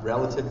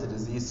relative to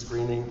disease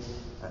screening.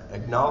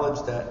 Acknowledge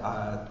that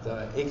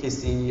the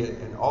AKC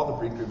and all the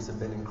breed groups have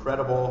been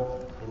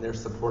incredible in their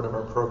support of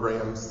our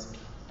programs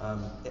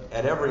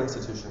at every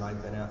institution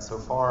I've been at so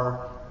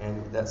far,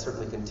 and that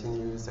certainly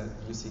continues at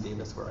UC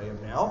Davis where I am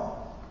now.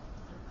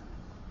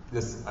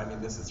 This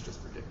is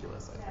just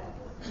ridiculous, I think.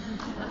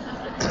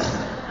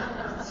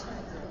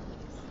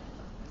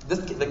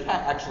 The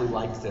cat actually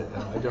likes it,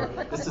 though.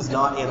 This is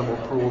not animal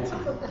cruelty.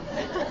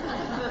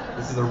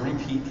 This is a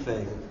repeat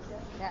thing.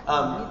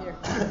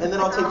 And then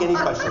I'll take any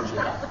questions you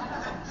have.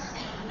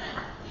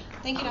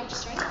 Thank you, Dr.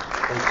 Strang.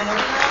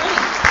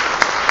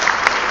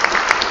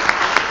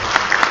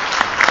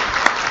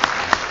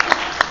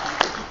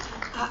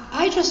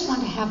 I just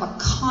want to have a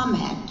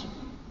comment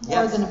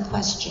more than a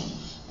question.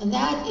 And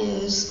that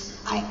is,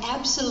 I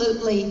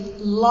absolutely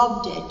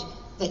loved it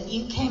that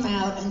you came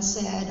out and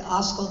said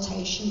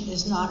auscultation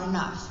is not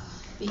enough.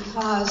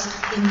 Because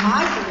in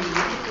my breed,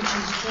 which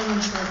is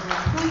German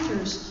Short-haired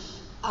Pointers,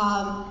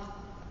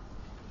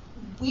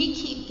 we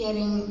keep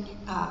getting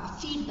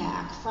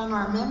feedback from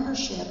our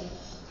membership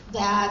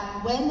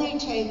that when they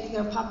take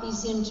their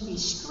puppies in to be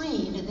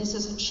screened, and this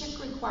is a chick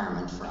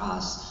requirement for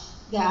us,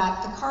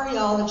 that the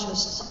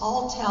cardiologists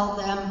all tell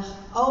them,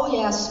 oh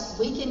yes,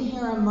 we can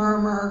hear a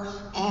murmur,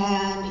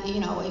 and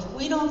if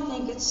we don't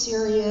think it's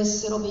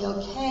serious, it'll be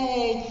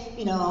okay,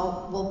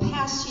 we'll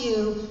pass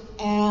you,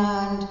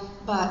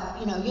 but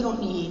you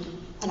don't need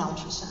an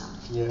ultrasound.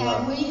 Yeah.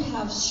 And we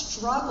have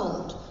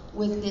struggled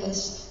with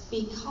this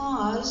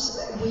because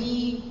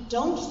we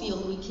don't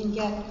feel we can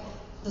get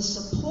the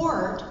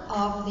support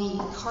of the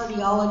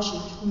cardiology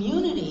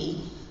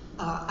community.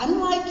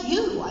 Unlike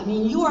you,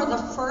 you are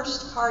the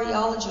first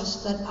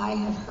cardiologist that I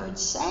have heard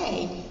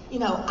say,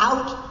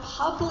 out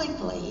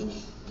publicly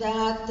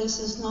that this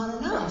is not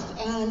enough.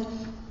 And,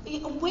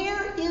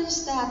 where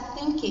is that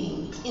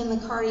thinking in the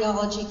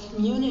cardiology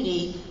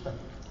community?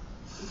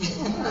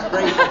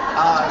 Great,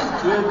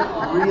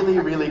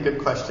 good, really good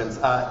questions.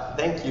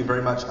 Thank you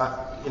very much.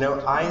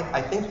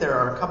 I think there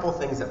are a couple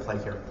things at play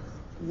here.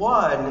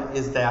 One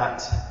is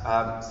that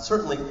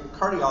certainly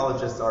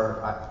cardiologists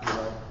are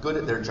good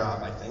at their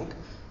job, I think.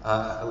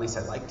 At least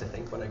I like to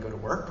think when I go to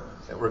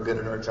work that we're good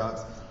at our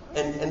jobs.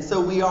 And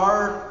so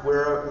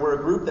we're a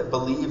group that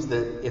believes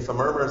that if a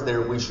murmur is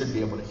there, we should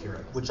be able to hear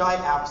it, which I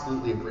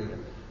absolutely agree with.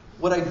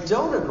 What I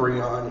don't agree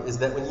on is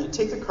that when you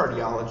take a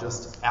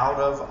cardiologist out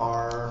of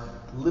our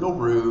little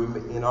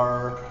room in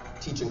our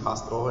teaching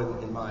hospital,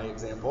 in my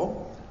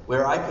example,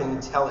 where I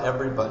can tell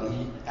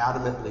everybody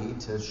adamantly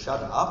to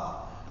shut up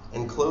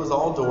and close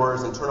all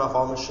doors and turn off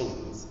all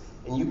machines,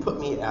 and you put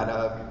me at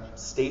a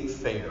state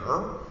fair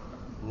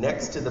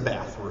next to the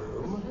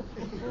bathroom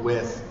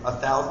with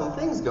 1,000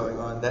 things going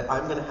on, that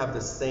I'm going to have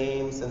the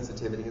same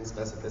sensitivity and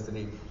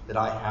specificity that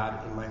I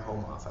had in my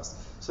home office.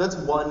 So that's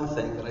one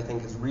thing that I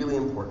think is really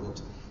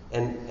important.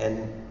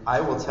 And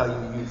I will tell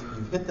you,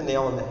 you've hit the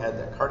nail on the head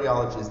that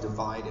cardiology is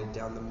divided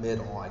down the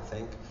middle, I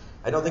think.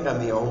 I don't think I'm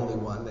the only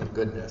one, thank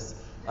goodness.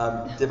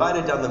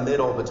 Divided down the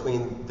middle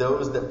between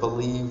those that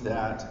believe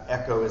that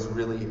echo is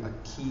really a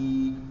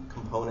key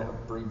component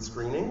of breed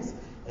screenings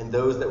and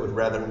those that would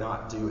rather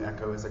not do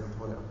echo as a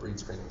component of breed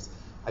screenings.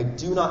 I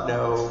do not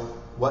know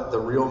what the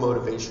real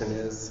motivation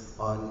is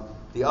on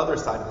the other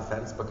side of the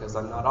fence because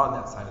I'm not on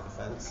that side of the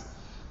fence.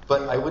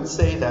 But I would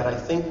say that I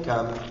think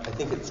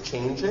it's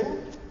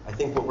changing. I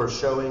think what we're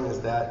showing is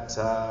that,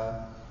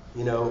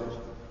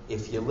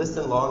 if you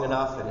listen long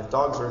enough and if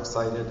dogs are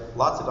excited,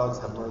 lots of dogs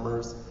have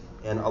murmurs,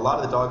 and a lot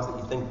of the dogs that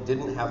you think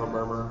didn't have a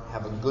murmur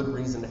have a good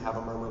reason to have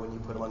a murmur when you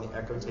put them on the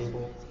echo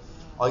table.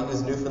 I'll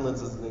use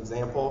Newfoundlands as an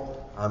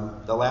example.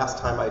 The last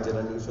time I did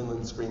a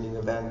Newfoundland screening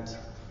event,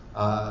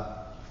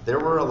 there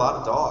were a lot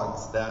of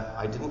dogs that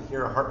I didn't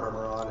hear a heart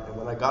murmur on, and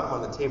when I got them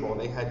on the table,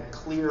 they had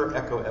clear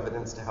echo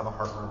evidence to have a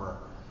heart murmur.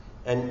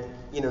 And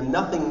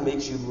nothing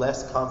makes you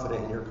less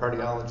confident in your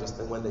cardiologist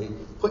than when they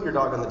put your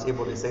dog on the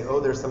table, they say, oh,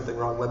 there's something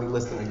wrong, let me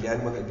listen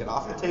again when they get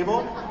off the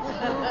table.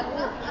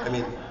 I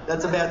mean,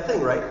 that's a bad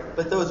thing, right?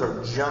 But those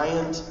are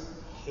giant,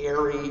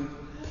 hairy,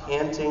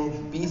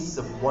 panting beasts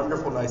of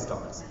wonderful, nice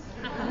dogs.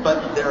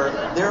 But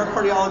they're a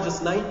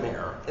cardiologist's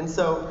nightmare. And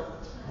so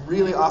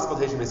really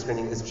auscultation-based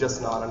screening is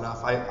just not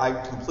enough. I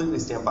completely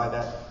stand by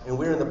that. And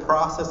we're in the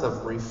process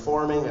of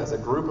reforming as a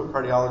group of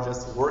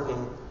cardiologists,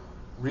 working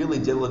really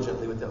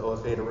diligently with the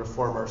OFA to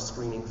reform our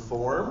screening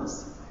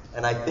forms.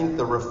 And I think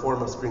the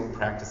reform of screening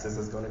practices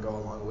is going to go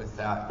along with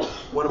that.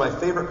 One of my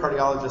favorite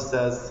cardiologists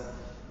says,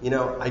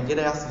 I get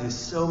asked to do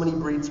so many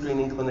breed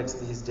screening clinics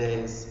these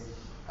days.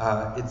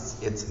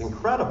 It's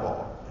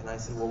incredible. And I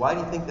said, well, why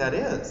do you think that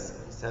is?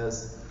 He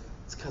says,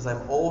 it's because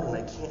I'm old and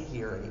I can't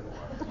hear anymore.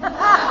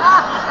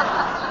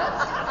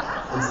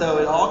 And so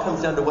it all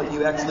comes down to what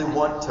you actually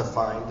want to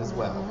find as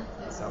well.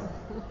 So.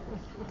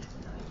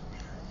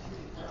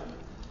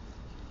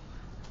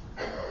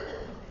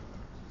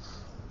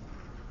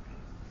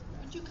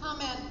 Would you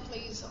comment,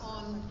 please,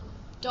 on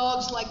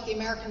dogs like the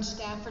American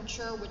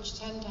Staffordshire, which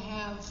tend to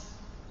have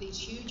these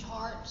huge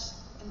hearts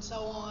and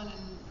so on,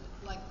 and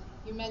like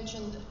you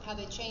mentioned how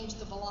they changed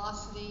the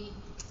velocity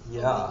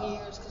over the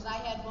years, because I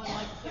had one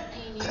like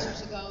 15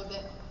 years ago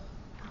that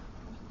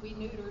we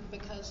neutered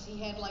because he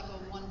had like a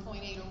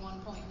 1.8 or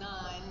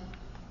 1.9,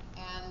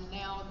 and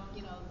now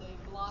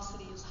the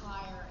velocity is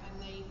higher,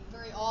 and they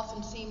very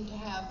often seem to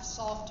have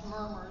soft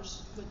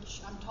murmurs,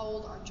 which I'm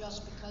told are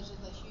just because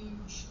of the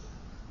huge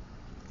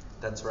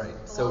That's right.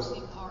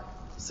 velocity of the heart.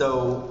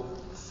 So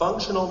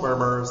functional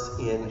murmurs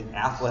in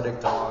athletic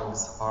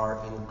dogs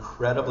are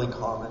incredibly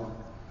common.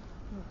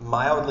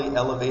 Mildly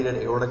elevated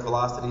aortic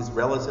velocities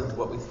relative to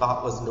what we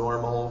thought was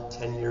normal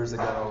 10 years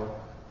ago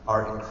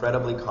are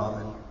incredibly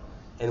common.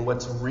 And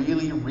what's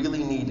really,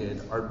 really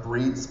needed are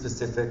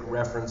breed-specific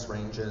reference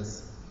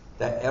ranges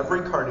that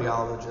every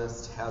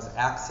cardiologist has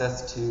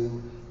access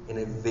to in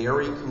a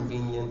very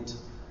convenient,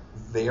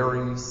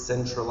 very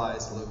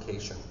centralized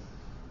location.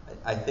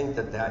 I think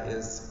that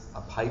is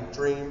a pipe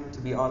dream, to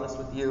be honest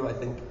with you. I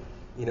think,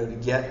 to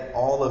get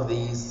all of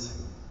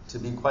these, to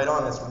be quite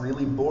honest,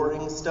 really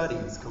boring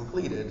studies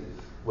completed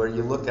where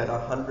you look at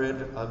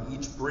 100 of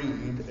each breed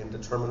and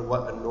determine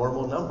what a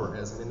normal number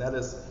is. I mean, that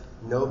is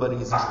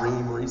nobody's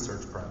dream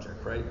research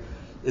project, right?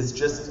 It's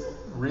just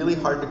really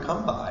hard to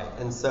come by.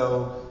 And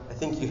so I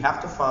think you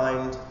have to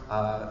find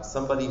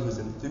somebody who's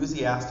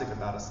enthusiastic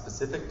about a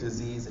specific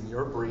disease in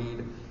your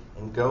breed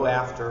and go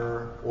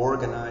after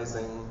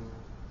organizing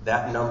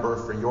that number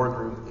for your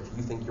group if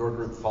you think your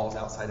group falls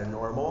outside of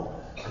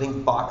normal. I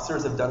think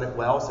boxers have done it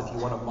well, so if you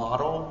want a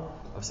model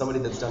of somebody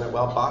that's done it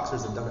well,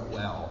 boxers have done it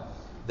well.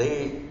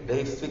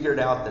 They figured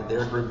out that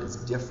their group is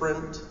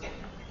different,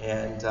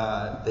 and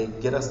they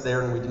get us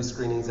there, and we do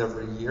screenings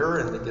every year,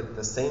 and they get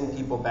the same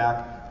people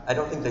back. I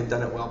don't think they've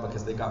done it well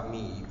because they got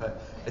me, but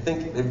I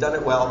think they've done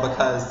it well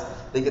because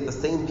they get the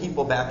same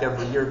people back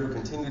every year who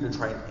continue to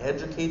try and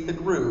educate the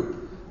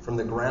group from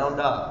the ground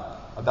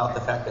up about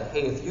the fact that,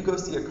 hey, if you go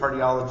see a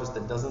cardiologist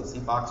that doesn't see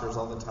boxers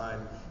all the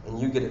time and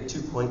you get a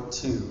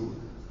 2.2,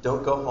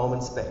 don't go home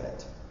and spay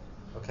it,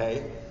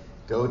 okay?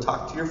 Go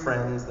talk to your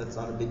friends. That's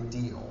not a big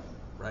deal,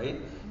 right?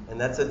 And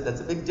that's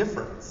a big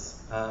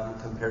difference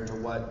compared to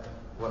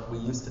what we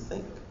used to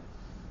think.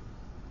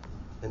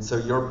 And so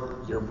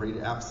your breed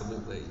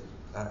absolutely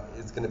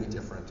is going to be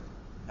different.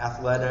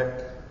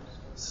 Athletic,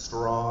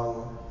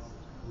 strong,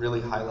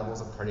 really high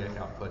levels of cardiac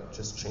output,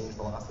 just change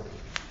velocity.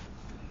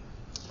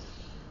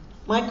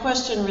 My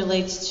question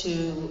relates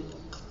to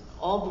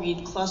all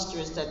breed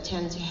clusters that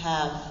tend to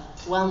have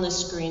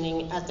wellness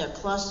screening at their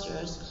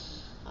clusters.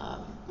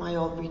 My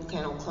old breed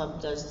kennel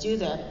club does do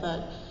that,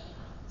 but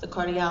the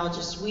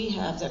cardiologists we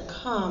have that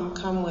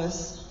come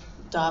with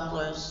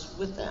Dopplers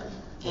with them.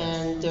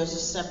 And there's a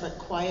separate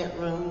quiet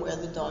room where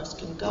the dogs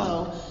can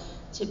go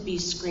to be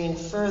screened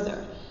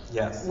further.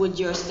 Yes. Would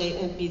your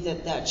statement be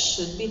that that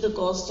should be the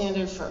gold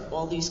standard for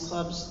all these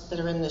clubs that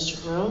are in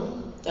this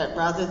room? That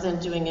rather than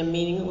doing a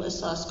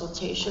meaningless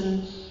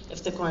auscultation,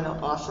 if they're going to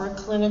offer a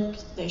clinic,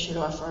 they should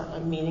offer a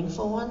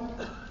meaningful one?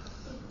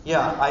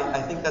 Yeah,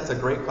 I think that's a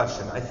great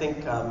question. I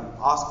think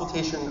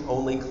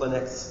auscultation-only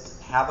clinics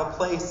have a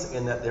place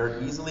in that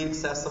they're easily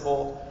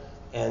accessible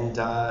and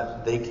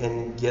they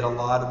can get a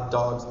lot of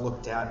dogs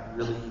looked at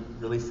really,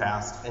 really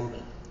fast. And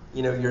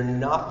you know, you're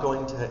not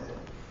going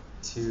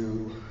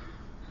to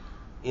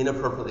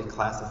inappropriately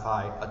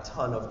classify a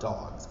ton of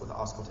dogs with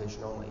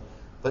auscultation only,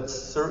 but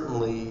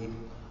certainly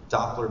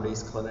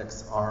Doppler-based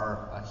clinics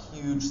are a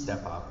huge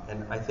step up.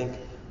 And I think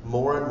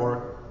more and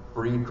more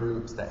breed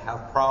groups that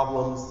have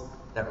problems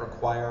that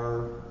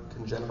require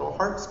congenital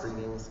heart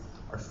screenings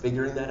are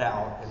figuring that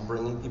out and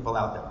bringing people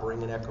out that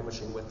bring an echo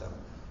machine with them.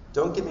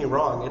 Don't get me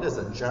wrong, it is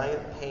a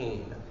giant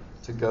pain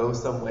to go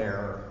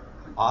somewhere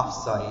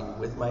off-site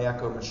with my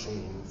echo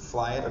machine,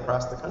 fly it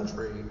across the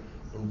country,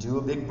 and do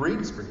a big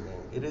breed screening.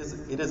 It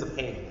is a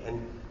pain,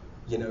 and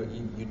you know,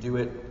 you do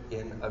it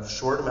in a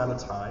short amount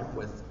of time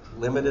with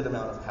limited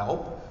amount of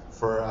help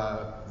for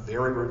a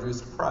very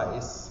reduced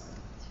price.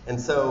 And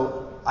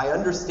so I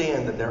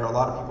understand that there are a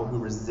lot of people who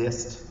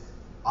resist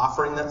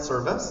offering that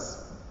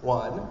service,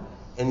 one,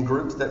 and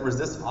groups that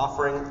resist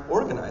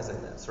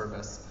organizing that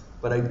service.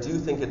 But I do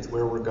think it's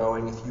where we're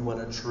going if you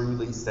want to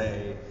truly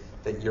say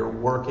that you're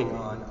working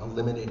on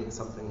eliminating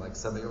something like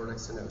subaortic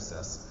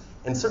stenosis.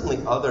 And certainly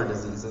other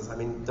diseases. I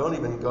mean, don't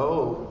even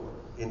go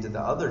into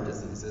the other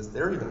diseases.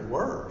 They're even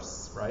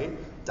worse, right?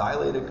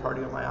 Dilated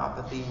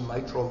cardiomyopathy,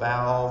 mitral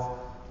valve,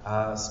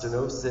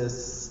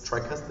 stenosis,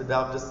 tricuspid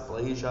valve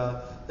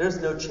dysplasia. There's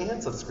no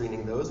chance of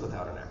screening those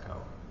without an echo.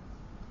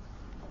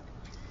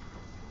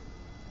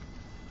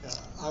 Yeah,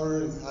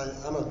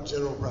 I'm a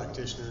general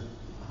practitioner.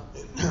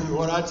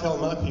 What I tell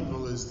my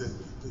people is that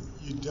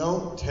you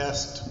don't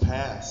test to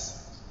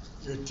pass.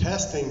 You're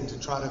testing to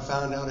try to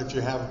find out if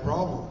you have a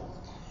problem.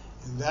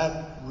 And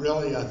that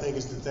really, I think,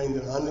 is the thing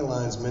that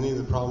underlines many of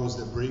the problems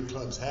that breed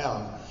clubs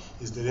have,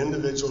 is that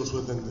individuals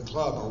within the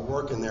club are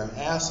working their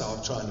ass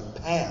off trying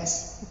to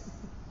pass.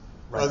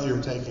 Right. Whether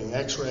you're taking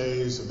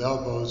x-rays of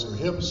elbows or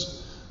hips,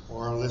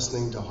 or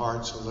listening to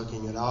hearts or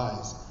looking at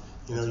eyes.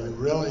 You know, you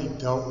really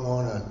don't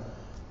want to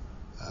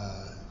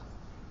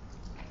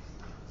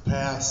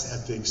pass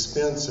at the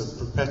expense of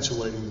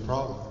perpetuating the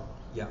problem.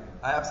 Yeah,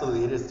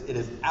 absolutely. It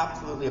is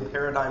absolutely a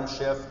paradigm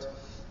shift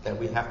that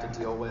we have to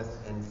deal with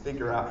and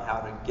figure out how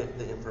to get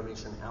the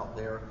information out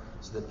there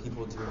so that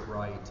people do it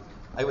right.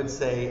 I would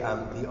say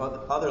the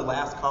other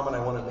last comment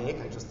I want to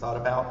make, I just thought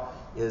about,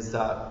 is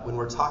when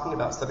we're talking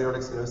about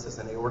subaortic stenosis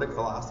and aortic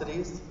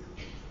velocities,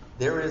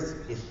 there is,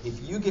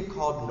 if you get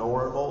called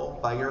normal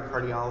by your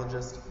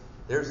cardiologist,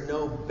 there's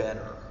no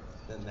better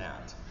than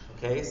that.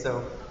 Okay,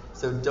 so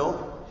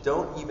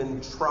don't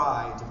even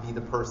try to be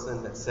the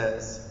person that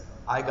says,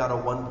 I got a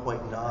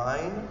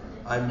 1.9,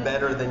 I'm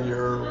better than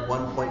your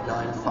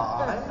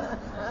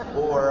 1.95,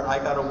 or I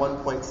got a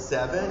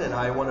 1.7 and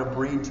I want to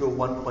breed to a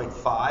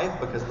 1.5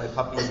 because my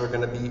puppies are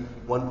going to be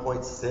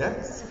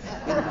 1.6.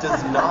 It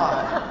does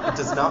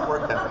not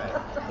work that way.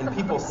 And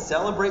people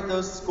celebrate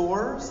those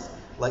scores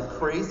like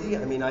crazy.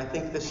 I mean, I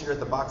think this year at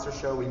the Boxer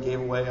Show we gave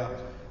away a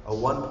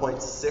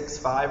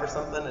 1.65 or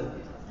something, and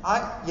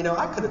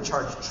I could have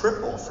charged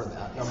triple for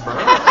that number.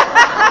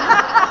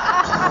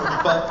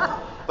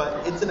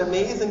 But it's an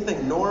amazing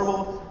thing.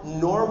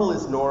 Normal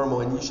is normal,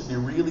 and you should be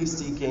really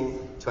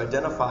seeking to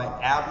identify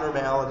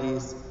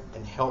abnormalities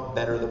and help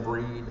better the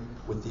breed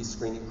with these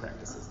screening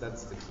practices.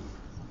 That's the key.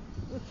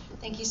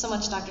 Thank you so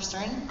much, Dr.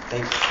 Stern.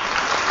 Thanks.